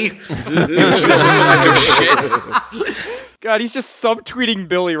 Billy? You piece of sack of shit." God, he's just subtweeting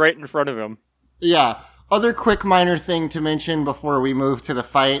Billy right in front of him. Yeah. Other quick minor thing to mention before we move to the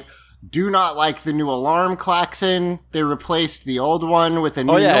fight. Do not like the new alarm klaxon. They replaced the old one with a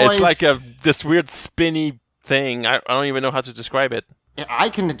new noise. It's this weird spinny thing. I don't even know how to describe it. I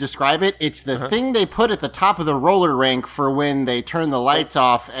can describe it. It's the thing they put at the top of the roller rink for when they turn the lights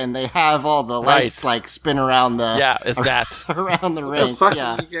off and they have all the lights spin around the it's that around the rink. Fuck,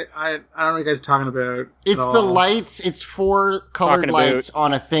 yeah, I don't know what you guys are talking about. it's the lights. It's 4 colored lights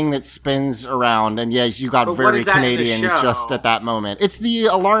on a thing that spins around. And yes, you got But what very is that in the Canadian show? just at that moment. It's the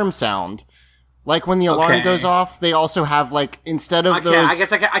alarm sound. Like when the alarm goes off, they also have like instead of those. I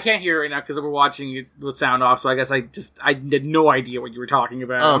guess I can't hear it right now because we're watching it with sound off. So I guess I had no idea what you were talking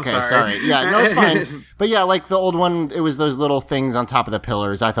about. Okay, I'm sorry. Yeah, no, it's fine. But yeah, like the old one, it was those little things on top of the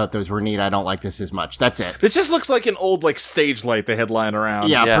pillars. I thought those were neat. I don't like this as much. That's it. This just looks like an old like stage light they had lying around.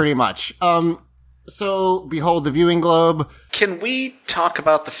 Yeah, pretty much. So, behold the viewing globe. Can we talk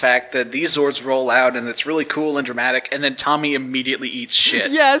about the fact that these Zords roll out and it's really cool and dramatic, and then Tommy immediately eats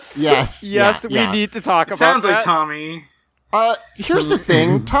shit? Yes. We need to talk about Sounds that. like Tommy. Here's the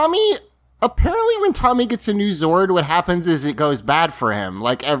thing. Tommy, apparently when Tommy gets a new Zord, what happens is it goes bad for him.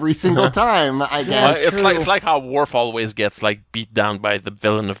 Like every single time, I guess. It's like how Worf always gets like beat down by the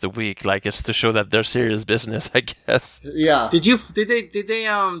villain of the week. Like it's to show that they're serious business, I guess. Yeah. Did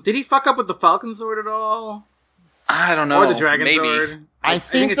he fuck up with the Falcon Zord at all? I don't know. Or the Dragon Maybe. Zord? I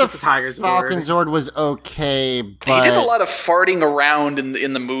think it's just the Tiger Zord. Falcon Zord was okay, but He did a lot of farting around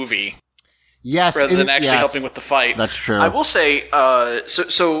in the movie. Yes, rather than actually helping with the fight. That's true. I will say,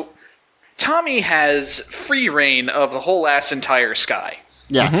 so Tommy has free reign of the whole entire sky.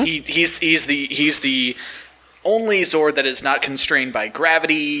 Yeah, he's the only Zord that is not constrained by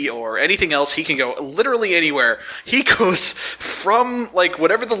gravity or anything else. He can go literally anywhere. He goes from like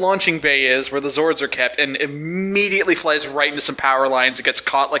whatever the launching bay is where the Zords are kept, and immediately flies right into some power lines and gets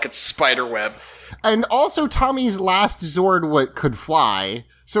caught like it's spider web. And also, Tommy's last Zord could fly.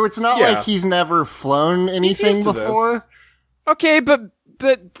 So it's not like he's never flown anything before. Okay, but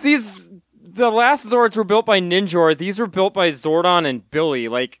the last Zords were built by Ninjor. These were built by Zordon and Billy.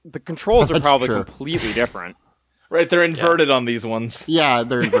 Like, the controls are probably completely different. Right, they're inverted on these ones. Yeah,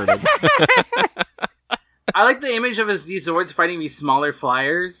 they're inverted. I like the image of these Zords fighting these smaller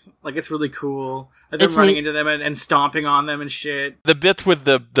flyers. Like, it's really cool. Like, they're running into them and stomping on them and shit. The bit with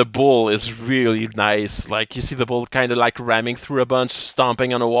the bull is really nice. Like, you see the bull kind of like ramming through a bunch,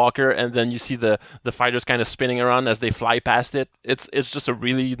 stomping on a walker, and then you see the fighters kind of spinning around as they fly past it. It's just a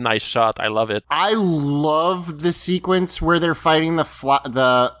really nice shot. I love it. I love the sequence where they're fighting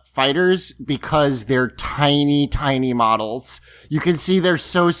the fighters because they're tiny models. You can see they're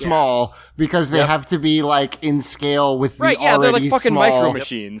so small because they have to be like in scale with the already they're like fucking small micro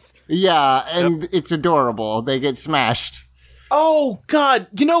machines. Yeah, and it's adorable. They get smashed. Oh God!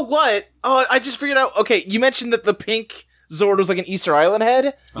 You know what? Oh, I just figured out. Okay, you mentioned that the pink Zord was like an Easter Island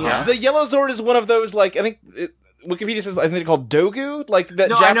head. Yeah. The yellow Zord is one of those like I think. Wikipedia says I think they're called Dogu, like that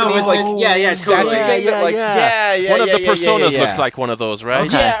Japanese like statue thing. One of the personas looks like one of those, right?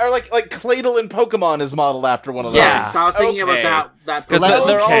 Okay. Yeah, or like Claydol in Pokemon is modeled after one of those. Yes, I was thinking about that. Because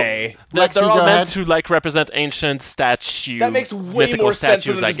they're all meant to like represent ancient that makes way mythical more sense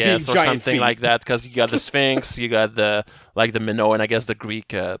statues, than I guess, or something feet. like that. Because you got the Sphinx, you got the Minoan, I guess the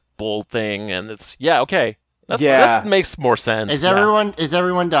Greek bull thing, and it's okay. That makes more sense. Is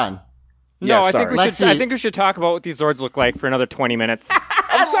everyone done? No, Yeah, I think we should talk about what these Zords look like for another 20 minutes.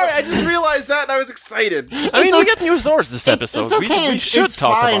 I'm sorry, I just realized that and I was excited. I mean, we get new Zords this episode. It's okay. We should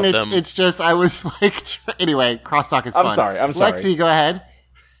talk fine. about them. It's just I was like, anyway, crosstalk is fun. I'm sorry. Lexi, go ahead.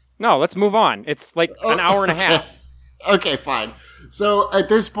 No, let's move on. It's like an hour and a half. Okay, fine. So at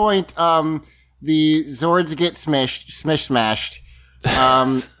this point, the Zords get smashed.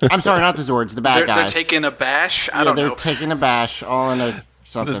 I'm sorry, not the Zords, the bad guys. They're taking a bash? I don't know. They're taking a bash all in a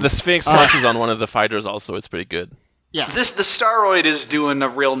something. The Sphinx punches on one of the fighters also. It's pretty good. Yeah. The Staroid is doing a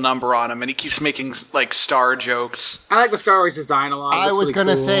real number on him, and he keeps making like star jokes. I like the Staroid's design a lot. I was really going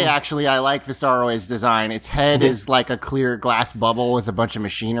to cool. say, actually, I like the Staroid's design. Its head is like a clear glass bubble with a bunch of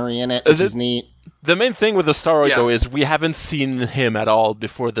machinery in it, which is neat. The main thing with the Staroid, though, is we haven't seen him at all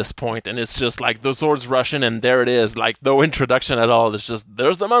before this point, and it's just like the Zords rush in, and there it is. Like, no introduction at all. It's just,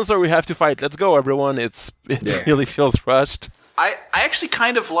 there's the monster we have to fight. Let's go, everyone. It really feels rushed. I actually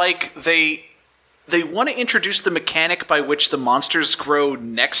kind of like they want to introduce the mechanic by which the monsters grow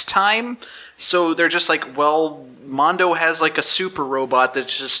next time. So they're just like, well, Mondo has like a super robot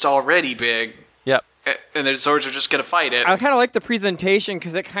that's just already big. Yep. And the Zords are just going to fight it. I kind of like the presentation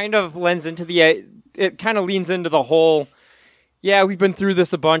because it kind of leans into the whole, we've been through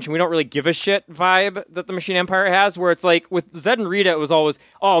this a bunch and we don't really give a shit vibe that the Machine Empire has, where it's like with Zed and Rita, it was always,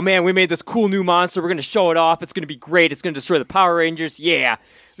 oh man, we made this cool new monster, we're going to show it off, it's going to be great, it's going to destroy the Power Rangers, yeah.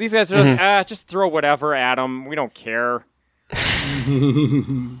 These guys are just, just throw whatever at them, we don't care. I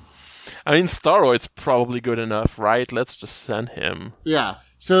mean, Staroid's probably good enough, right? Let's just send him. Yeah.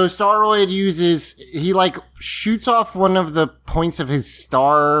 So Staroid he like shoots off one of the points of his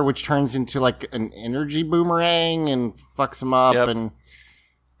star, which turns into like an energy boomerang and fucks him up. Yep.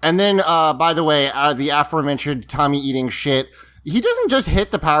 And then, by the way, the aforementioned Tommy eating shit, he doesn't just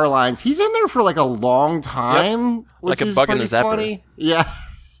hit the power lines. He's in there for like a long time, which like a is bug in pretty a zapper. funny. Yeah.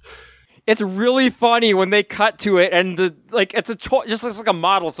 it's really funny when they cut to it and it's just looks like a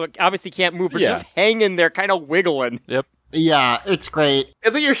model, so it obviously can't move, but just hanging there, kind of wiggling. Yep. Yeah, it's great.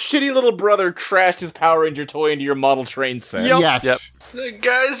 It's like your shitty little brother trashed his Power Ranger toy into your model train set. Yep. Yes. Yep.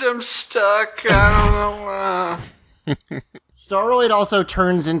 Guys, I'm stuck. I don't know. Staroid also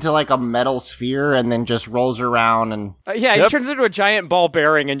turns into like a metal sphere and then just rolls around and... he turns into a giant ball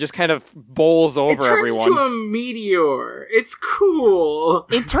bearing and just kind of bowls over everyone. It turns to a meteor. It's cool.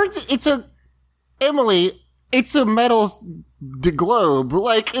 Emily, it's a metal globe.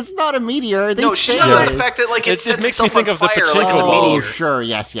 Like, it's not a meteor. She's talking about the fact that like it sets makes me itself on think of the fire Pachinko like it's a ball. meteor. Oh, sure,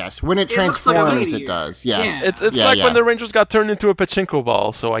 yes. When it looks like a transforms, meteor. it does. Yes. Yeah. It's like when the Rangers got turned into a pachinko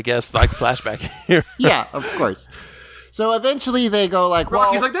ball, so I guess like flashback here. Yeah, of course. So eventually they go like,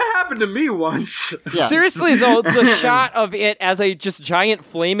 Rocky's like, that happened to me once. Yeah. Seriously, though, the shot of it as a just giant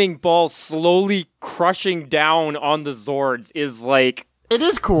flaming ball slowly crushing down on the Zords is like... It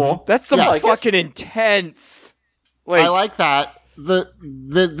is cool. That's some fucking intense... I like that.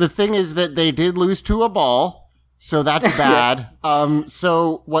 The thing is that they did lose to a ball, so that's bad.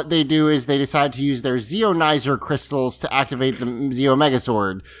 So what they do is they decide to use their Zeonizer crystals to activate the Zeo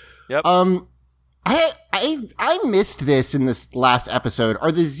Megazord. Yep. I missed this in this last episode.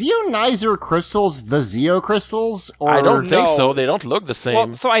 Are the Zeonizer crystals the Zeo crystals? Or I don't think so. They don't look the same.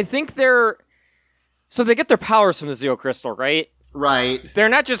 Well, so I think so they get their powers from the Zeo Crystal, right? Right. They're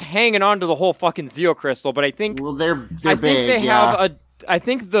not just hanging on to the whole fucking Zeo Crystal, but I think... Well, they're I big, think they have I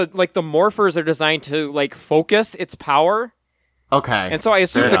think the morphers are designed to, like, focus its power. Okay. And so I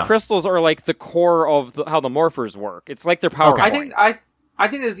assume the crystals are, like, the core of how the morphers work. It's like their power point. I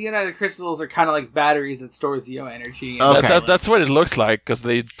think the Zeonizer crystals are kind of like batteries that store Zeo energy. Okay. That's what it looks like, because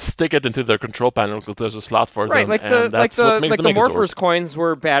they stick it into their control panel because there's a slot for them. Right, and that's what makes the Megazord. morphers coins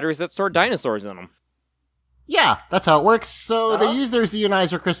were batteries that stored dinosaurs in them. Yeah, that's how it works. So they use their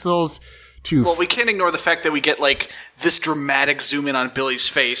Zeonizer crystals to... Well, we can't ignore the fact that we get, like, this dramatic zoom in on Billy's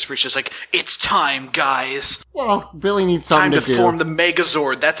face, where he's just like, it's time, guys. Well, Billy needs Time something to form the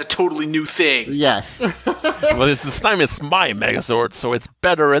Megazord. That's a totally new thing. Yes. Well, this time it's my Megazord, so it's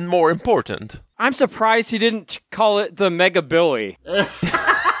better and more important. I'm surprised he didn't call it the Mega Billy. The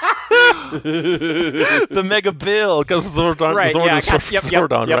Mega Bill, because Zordon, Right, Zord yeah, is short for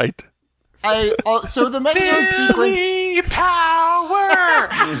Zordon, yep. right? So the Megazord sequence... Power!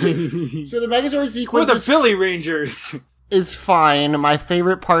 So the Megazord We're sequence the Billy Rangers. is fine. My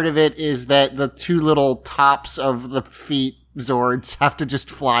favorite part of it is that the two little tops of the feet Zords have to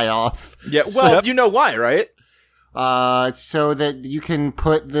just fly off. Yeah, well, you know why, right? So that you can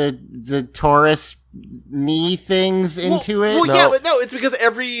put the Taurus knee things into it. Well, yeah, but no, it's because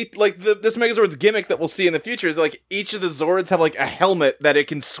this Megazord's gimmick that we'll see in the future is like each of the Zords have like a helmet that it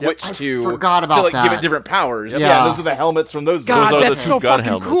can switch to. Forgot about to like give that. it different powers. Yeah. Yeah, those are the helmets from those God, Zords. Those are that's the so two gun fucking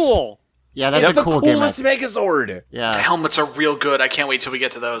helmets. cool. Yeah, that's That's a the cool coolest gimmick. Megazord. The Yeah. helmets are real good. I can't wait till we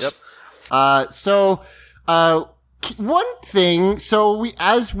get to those. One thing,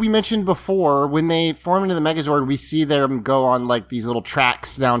 as we mentioned before, when they form into the Megazord, we see them go on like these little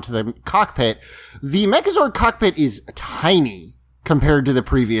tracks down to the cockpit. The Megazord cockpit is tiny compared to the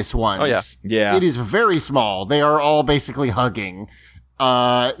previous ones. Oh, yeah. Yeah. It is very small. They are all basically hugging.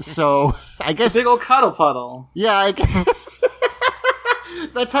 So I guess, Big old cuddle puddle. yeah, I guess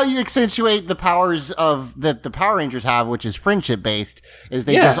that's how you accentuate the powers that the Power Rangers have, which is friendship based, is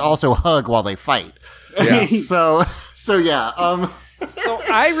they just also hug while they fight. Yeah. So yeah. So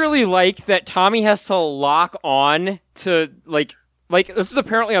I really like that Tommy has to lock on to like this is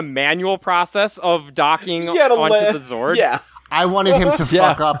apparently a manual process of docking onto the Zord. Yeah. I wanted him to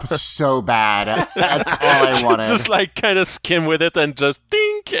fuck up so bad. That's all I wanted. Just like kind of skim with it and just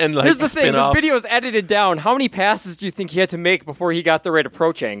dink and like Here's the spin thing, off. this video is edited down. How many passes do you think he had to make before he got the right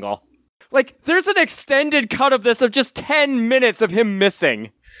approach angle? Like, there's an extended cut of this of just 10 minutes of him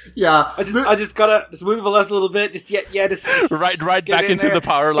missing. Yeah. I just gotta move the left a little bit. Just right get back in into there. the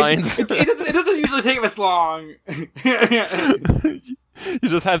power lines. It doesn't usually take this long. You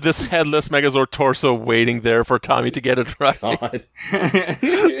just have this headless Megazord torso waiting there for Tommy to get it right.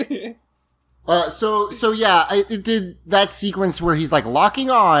 So yeah, it did that sequence where he's like locking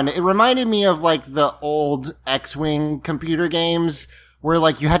on. It reminded me of like the old X-Wing computer games where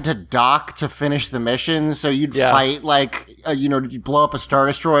like you had to dock to finish the mission. So you'd fight like, you'd blow up a Star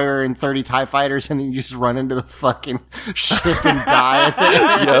Destroyer and 30 TIE fighters and then you just run into the fucking ship and die at the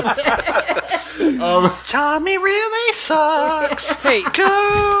end. Tommy really sucks. Hey,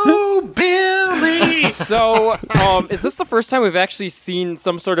 Go, Billy! so, is this the first time we've actually seen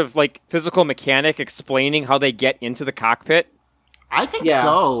some sort of, like, physical mechanic explaining how they get into the cockpit? I think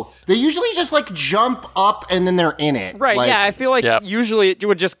so. They usually just like jump up and then they're in it. Right, like, yeah, I feel like usually it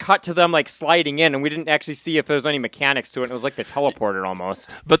would just cut to them like sliding in and we didn't actually see if there was any mechanics to it. It was like the teleporter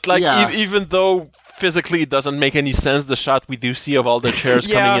almost. But like even though physically it doesn't make any sense, the shot we do see of all the chairs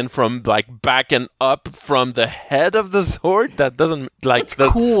coming in from like back and up from the head of the Zord, that doesn't like it's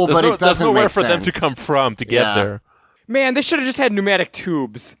cool, but it doesn't there's nowhere make for sense. them to come from to get there. Man, they should have just had pneumatic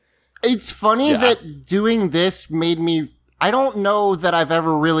tubes. It's funny that doing this made me... I don't know that I've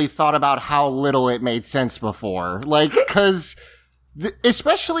ever really thought about how little it made sense before. Like, because...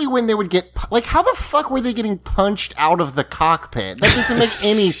 especially when they would get... Like, how the fuck were they getting punched out of the cockpit? That doesn't make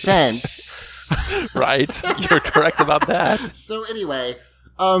any sense. Right. You're correct about that. So anyway,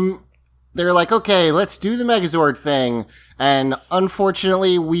 they're like, okay, let's do the Megazord thing. And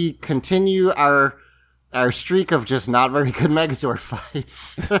unfortunately, we continue our streak of just not very good Megazord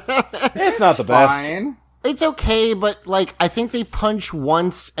fights. It's not the best. Fine. It's okay, but like I think they punch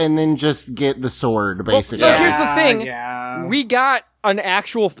once and then just get the sword, basically. Well, so here's the thing: we got an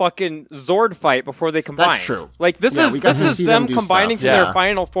actual fucking Zord fight before they combined. That's true. Like this is them combining to their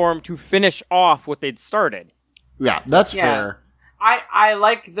final form to finish off what they'd started. Yeah, that's fair. I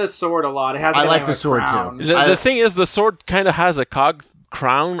like the sword a lot. It has. I like the sword crown. too. The thing is, the sword kind of has a cog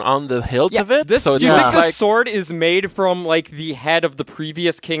crown on the hilt of it. Do you think the sword is made from like the head of the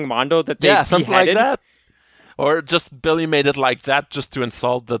previous King Mondo that they something beheaded? like that? Or just Billy made it like that just to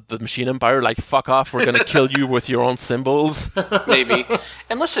insult the Machine Empire, like, fuck off, we're gonna kill you with your own symbols. Maybe.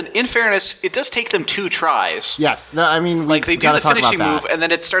 And listen, in fairness, it does take them 2 tries. Yes, no, I mean, like they do the finishing move, and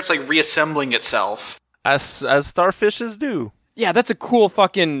then it starts like reassembling itself. As starfishes do. Yeah, that's a cool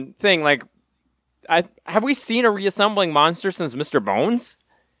fucking thing. Like, have we seen a reassembling monster since Mr. Bones?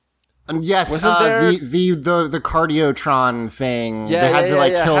 Yes, the Cardiotron thing. They had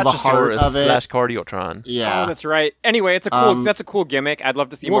to kill the heart of it. / Cardiotron. Yeah, that's right. Anyway, it's a cool. That's a cool gimmick. I'd love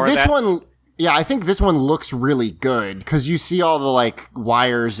to see more of that. Well, this one, I think this one looks really good because you see all the like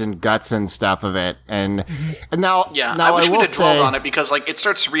wires and guts and stuff of it, and now I wish we'd have dwelled on it because like it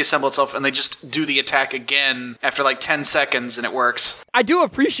starts to reassemble itself, and they just do the attack again after like 10 seconds, and it works. I do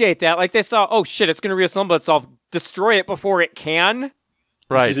appreciate that. Like they saw, oh shit, it's going to reassemble itself. Destroy it before it can.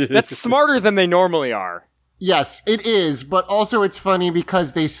 Right. That's smarter than they normally are. Yes, it is, but also it's funny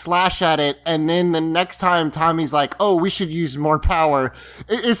because they slash at it, and then the next time Tommy's like, oh, we should use more power.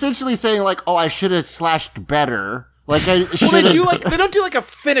 Essentially saying like, oh, I should have slashed better. Like I should they don't do like a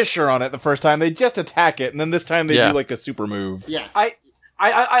finisher on it the first time. They just attack it, and then this time they do like a super move. Yes. I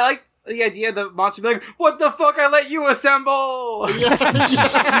like the idea of the monster being like, what the fuck, I let you assemble!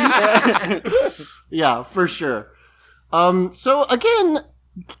 Yeah, for sure. So again,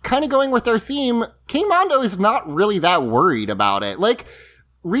 kind of going with our theme, King Mondo is not really that worried about it. Like,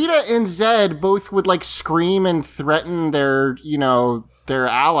 Rita and Zed both would, like, scream and threaten their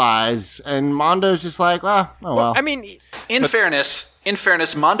allies, and Mondo's just like, oh well. I mean... In fairness,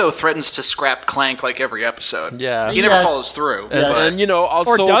 Mondo threatens to scrap Clank like every episode. Yeah. He never follows through. And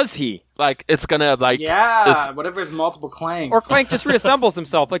also... Or does he? Like, it's gonna, like... Yeah, whatever is multiple Clanks. Or Clank just reassembles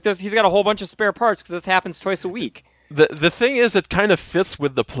himself. Like, he's got a whole bunch of spare parts, because this happens twice a week. The thing is, it kind of fits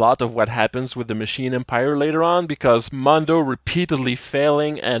with the plot of what happens with the Machine Empire later on, because Mondo repeatedly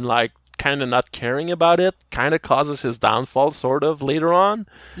failing and, like, kind of not caring about it kind of causes his downfall, sort of, later on.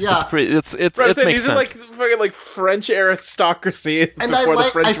 Yeah. It makes these sense. are like fucking like French aristocracy and before the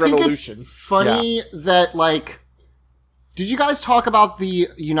French Revolution. Think it's funny that, like, did you guys talk about the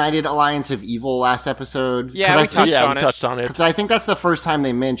United Alliance of Evil last episode? Yeah, we touched on it. Because I think that's the first time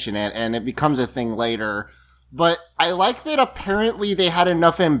they mention it, and it becomes a thing later. But I like that apparently they had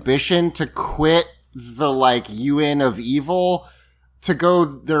enough ambition to quit the, like, UN of Evil to go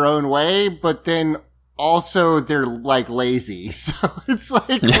their own way, but then also they're, like, lazy. So it's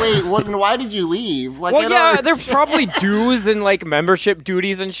like, wait, why did you leave? Like, there's probably dues and, like, membership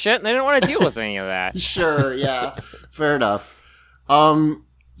duties and shit, and they didn't want to deal with any of that. Sure, yeah. Fair enough.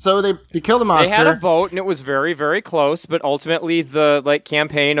 So they kill the monster. They had a vote, and it was very, very close, but ultimately the, like,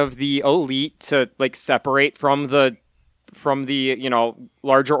 campaign of the elite to, like, separate from the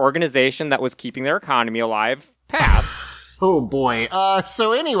larger organization that was keeping their economy alive passed. Oh boy.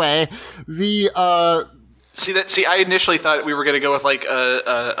 So anyway, the See, I initially thought we were going to go with like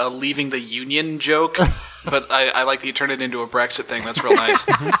a leaving the union joke, but I like that you turned it into a Brexit thing. That's real nice.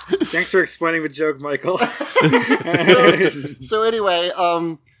 Thanks for explaining the joke, Michael. So anyway,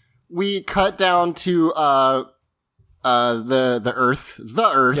 we cut down to the Earth,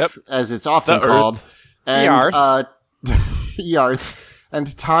 Yep. as it's often called, and Yarth.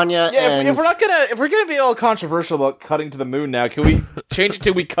 and Tanya. Yeah, and if we're gonna be all controversial about cutting to the moon now, can we change it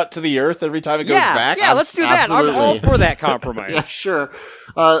to we cut to the Earth every time it goes back? Yeah, let's do that. I'm all for that compromise. Yeah, sure.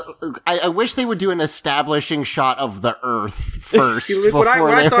 I wish they would do an establishing shot of the Earth first.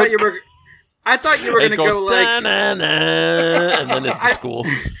 I thought you were going to go like, and then it's the school.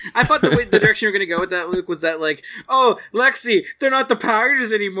 I thought the direction you were going to go with that, Luke, was that like, oh, Lexi, they're not the Power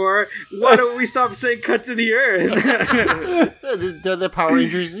Rangers anymore. Why don't we stop saying "cut to the Earth"? They're the Power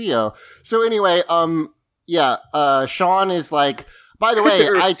Rangers Zeo. So anyway, Sean is like, by the way,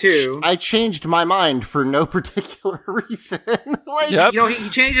 I changed my mind for no particular reason. You know, he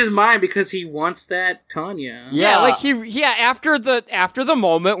changed his mind because he wants that Tanya. Yeah, like after the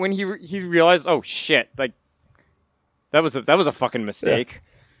moment when he realized, oh shit, like that was a fucking mistake.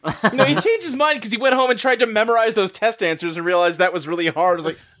 No, he changed his mind because he went home and tried to memorize those test answers and realized that was really hard. I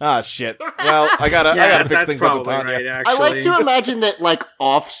was like, shit. Well, I gotta fix things up with Tanya. Right, actually. I like to imagine that, like,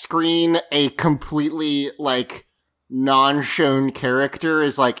 off screen, a completely like non-shown character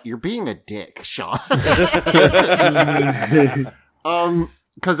is like, you're being a dick, Sean.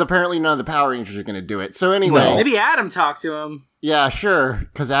 Because apparently none of the Power Rangers are going to do it. So anyway, maybe Adam talked to him. Yeah, sure.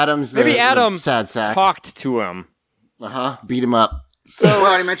 Because Adam's maybe Adam the sad sack. Talked to him. Beat him up. So well, I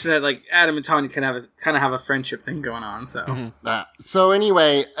already mentioned that like Adam and Tanya kind of have a friendship thing going on. So so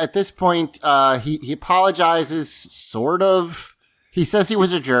anyway, at this point, he apologizes, sort of. He says he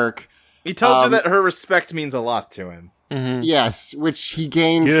was a jerk. He tells her that her respect means a lot to him. Mm-hmm. Yes, which he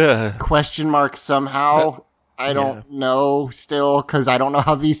gains question mark somehow. I don't know still, because I don't know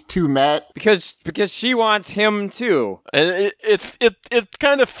how these two met. Because she wants him too. And it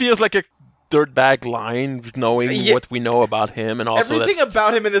kind of feels like a dirtbag line, knowing what we know about him, and also everything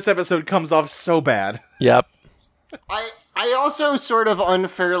about him in this episode comes off so bad. Yep. I also sort of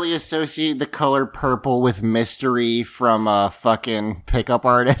unfairly associate the color purple with mystery from a fucking pickup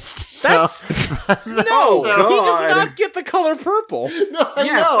artist. So, he does not get the color purple. No, I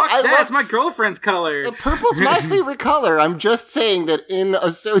know. That's my girlfriend's color. Purple's my favorite color. I'm just saying that in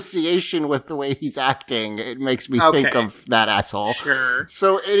association with the way he's acting, it makes me think of that asshole. Sure.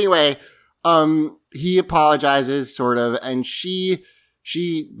 So anyway, he apologizes, sort of, and she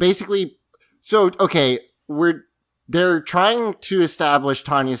basically, they're trying to establish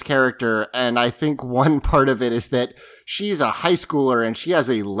Tanya's character, and I think one part of it is that she's a high schooler and she has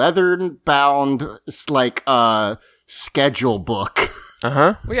a leather-bound, like, schedule book.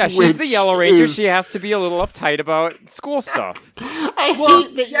 Uh-huh. Well, yeah, she's the Yellow Ranger. She has to be a little uptight about school stuff. I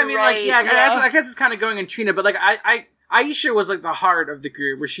guess it's kind of going in Trina, but like Aisha was like the heart of the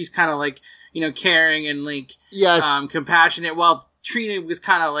group, where she's kind of like, you know, caring and like compassionate, while Trina was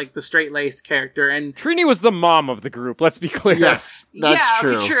kind of like the straight-laced character, and Trina was the mom of the group. Let's be clear. Yes, that's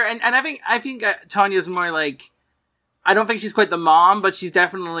true. For sure. And I think Tanya's more like, I don't think she's quite the mom, but she's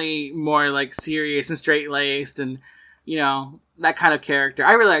definitely more like serious and straight-laced, and you know, that kind of character.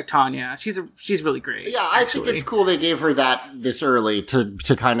 I really like Tanya. She's really great. Yeah, I think it's cool they gave her that this early to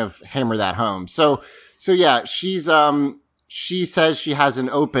kind of hammer that home. So yeah, she's she says she has an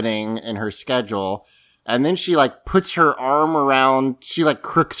opening in her schedule. And then she, like, puts her arm around, she, like,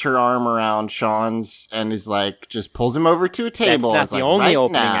 crooks her arm around Sean's and is, like, just pulls him over to a table. That's not the only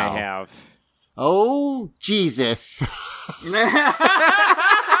opening I have. Oh, Jesus.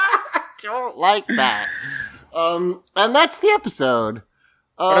 Don't like that. And that's the episode.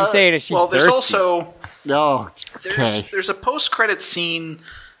 What I'm saying is she's there's thirsty. also... Okay. There's a post-credit scene,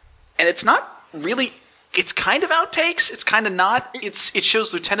 and it's not really... It's kind of outtakes. It's kind of not. It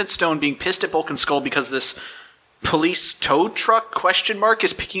shows Lieutenant Stone being pissed at Bulk and Skull because this police tow truck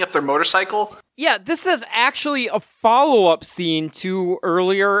is picking up their motorcycle. Yeah, this is actually a follow-up scene to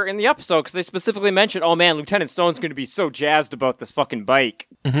earlier in the episode, because they specifically mentioned, oh man, Lieutenant Stone's going to be so jazzed about this fucking bike.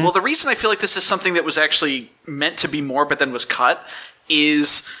 Mm-hmm. Well, the reason I feel like this is something that was actually meant to be more but then was cut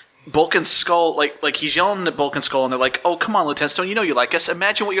is... Bulk and Skull, like he's yelling at Bulk and Skull, and they're like, "Oh, come on, Lieutenant Stone, you know you like us.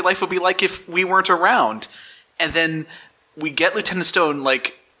 Imagine what your life would be like if we weren't around." And then we get Lieutenant Stone,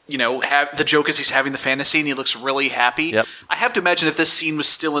 like, you know, the joke is he's having the fantasy, and he looks really happy. Yep. I have to imagine if this scene was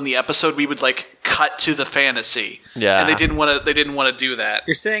still in the episode, we would like cut to the fantasy. Yeah, and they didn't want to do that.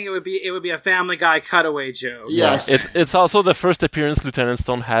 You're saying it would be a Family Guy cutaway joke. Yes, it's also the first appearance Lieutenant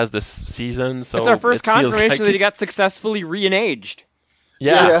Stone has this season. So it's our first confirmation like that he got successfully re-enaged.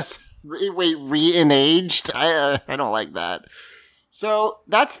 Yes. Wait, re-enaged? I don't like that. So,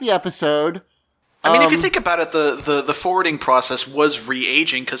 that's the episode. I mean, if you think about it, the forwarding process was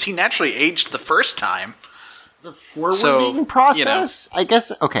re-aging, because he naturally aged the first time. The forwarding process? You know. I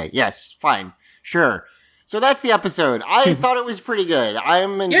guess, okay, yes, fine, sure. So that's the episode. I thought it was pretty good.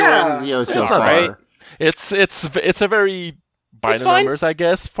 I'm enjoying Zeo so far. Right. It's a very by the numbers, I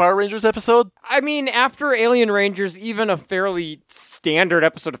guess, Power Rangers episode. I mean, after Alien Rangers, even a fairly standard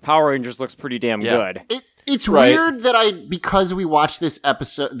episode of Power Rangers looks pretty damn good. It's weird that because we watch this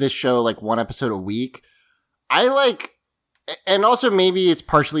show like one episode a week, and also maybe it's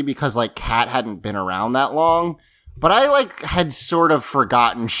partially because like Kat hadn't been around that long, but I had sort of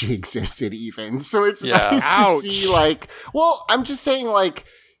forgotten she existed even. So it's nice to see I'm just saying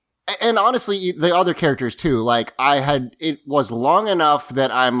and honestly, the other characters too, it was long enough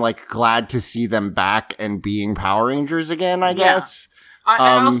that I'm glad to see them back and being Power Rangers again, I guess.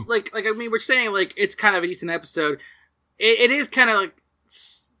 I also, I mean, we're saying, it's kind of a decent episode. It is kind of,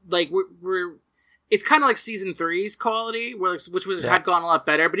 it's kind of like Season 3's quality, had gone a lot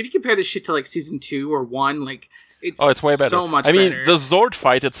better. But if you compare this shit to, Season 2 or 1, it's way better. So much better. I mean, the Zord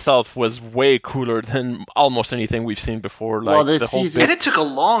fight itself was way cooler than almost anything we've seen before. This season... And it took a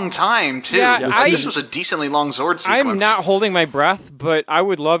long time, too. Yeah, this was a decently long Zord sequence. I'm not holding my breath, but I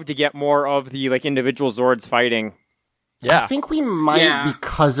would love to get more of the, individual Zords fighting. Yeah. I think we might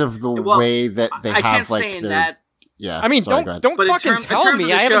because of the way that they have, can't say their... that. Yeah. I mean, don't fucking tell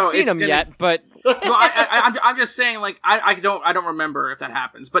me. I haven't seen them yet, but... Well, I'm just saying, I don't remember if that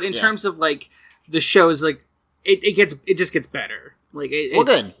happens. But in terms of, the shows, it just gets better.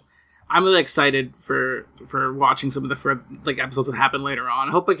 Good. I'm really excited for watching some of the episodes that happen later on.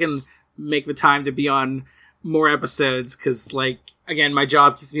 I hope I can make the time to be on more episodes because, again, my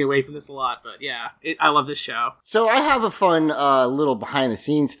job keeps me away from this a lot. But yeah, I love this show. So I have a fun little behind the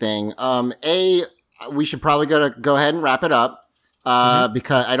scenes thing. We should probably go ahead and wrap it up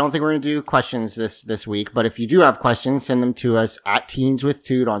because I don't think we're going to do questions this week. But if you do have questions, send them to us at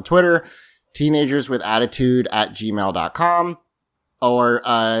teenswithtude on Twitter, teenagerswithattitude@gmail.com, or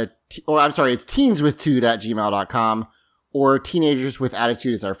I'm sorry, it's teenswithtude@gmail.com. Or Teenagers with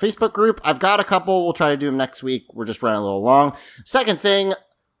Attitude is our Facebook group. I've got a couple. We'll try to do them next week. We're just running a little long. Second thing,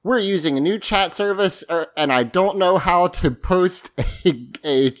 we're using a new chat service, and I don't know how to post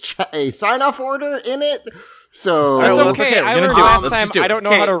a sign-off order in it. So that's okay. I learned last time I don't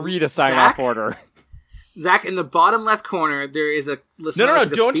know how to read a sign-off order. Zach, in the bottom left corner, there is a listener. No,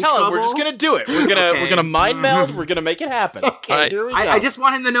 don't tell him. Bubble. We're just gonna do it. We're gonna mind meld. We're gonna make it happen. Okay, here we go. I just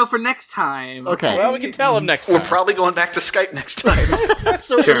want him to know for next time. Okay. Well, we can tell him next time. We're probably going back to Skype next time.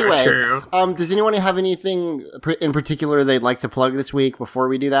 So anyway, does anyone have anything in particular they'd like to plug this week before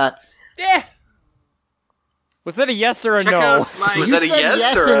we do that? Yeah. Was that a yes or a Check no? out You said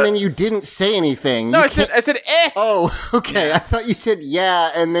yes and then you didn't say anything. No, I said eh. Oh, okay. Yeah. I thought you said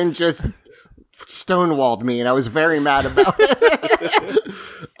yeah and then just stonewalled me, and I was very mad about it.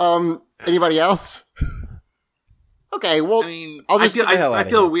 Anybody else? Okay, well, I mean, I'll just I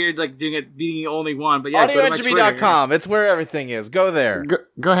feel weird doing it being the only one, but yeah, audioentropy.com. It's where everything is. Go there.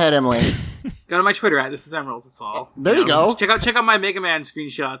 Go ahead, Emily. Go to my Twitter This is Emeralds. That's all. There you go. Check out my Mega Man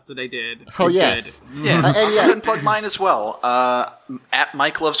screenshots that I did. Oh yes, yeah. And yeah, and plug mine as well. At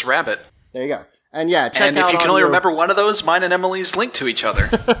Mike Loves Rabbit. There you go. And yeah, and if you can only remember one of those, mine and Emily's link to each other.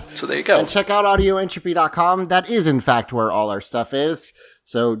 So there you go. And check out audioentropy.com. That is, in fact, where all our stuff is.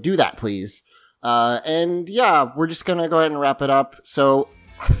 So do that, please. And yeah, we're just going to go ahead and wrap it up. So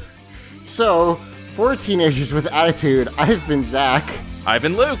for Teenagers with Attitude, I've been Zach. I've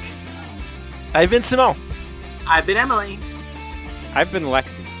been Luke. I've been Simone. I've been Emily. I've been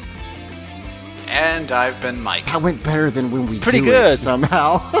Lexi. And I've been Mike. That went better than when we Pretty do good. It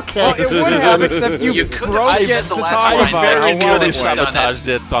somehow. Okay. Well, it would have, except you broke it said to the last talk line about very how good well and it just went. done Sabotaged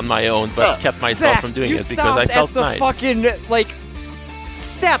it on my own, but kept myself Zach, from doing you it because I felt stopped nice. at the fucking,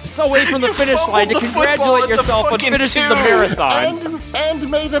 steps away from the You finish line to fumbled the football congratulate at the yourself on fucking finishing two. the marathon.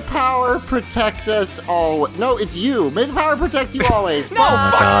 And may the power protect us all. No, it's you. May the power protect you always. No, Bye.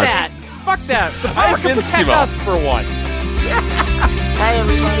 fuck that. Fuck that. The power can protect Invincible. us for once. Bye,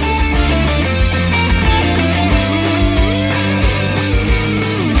 everybody.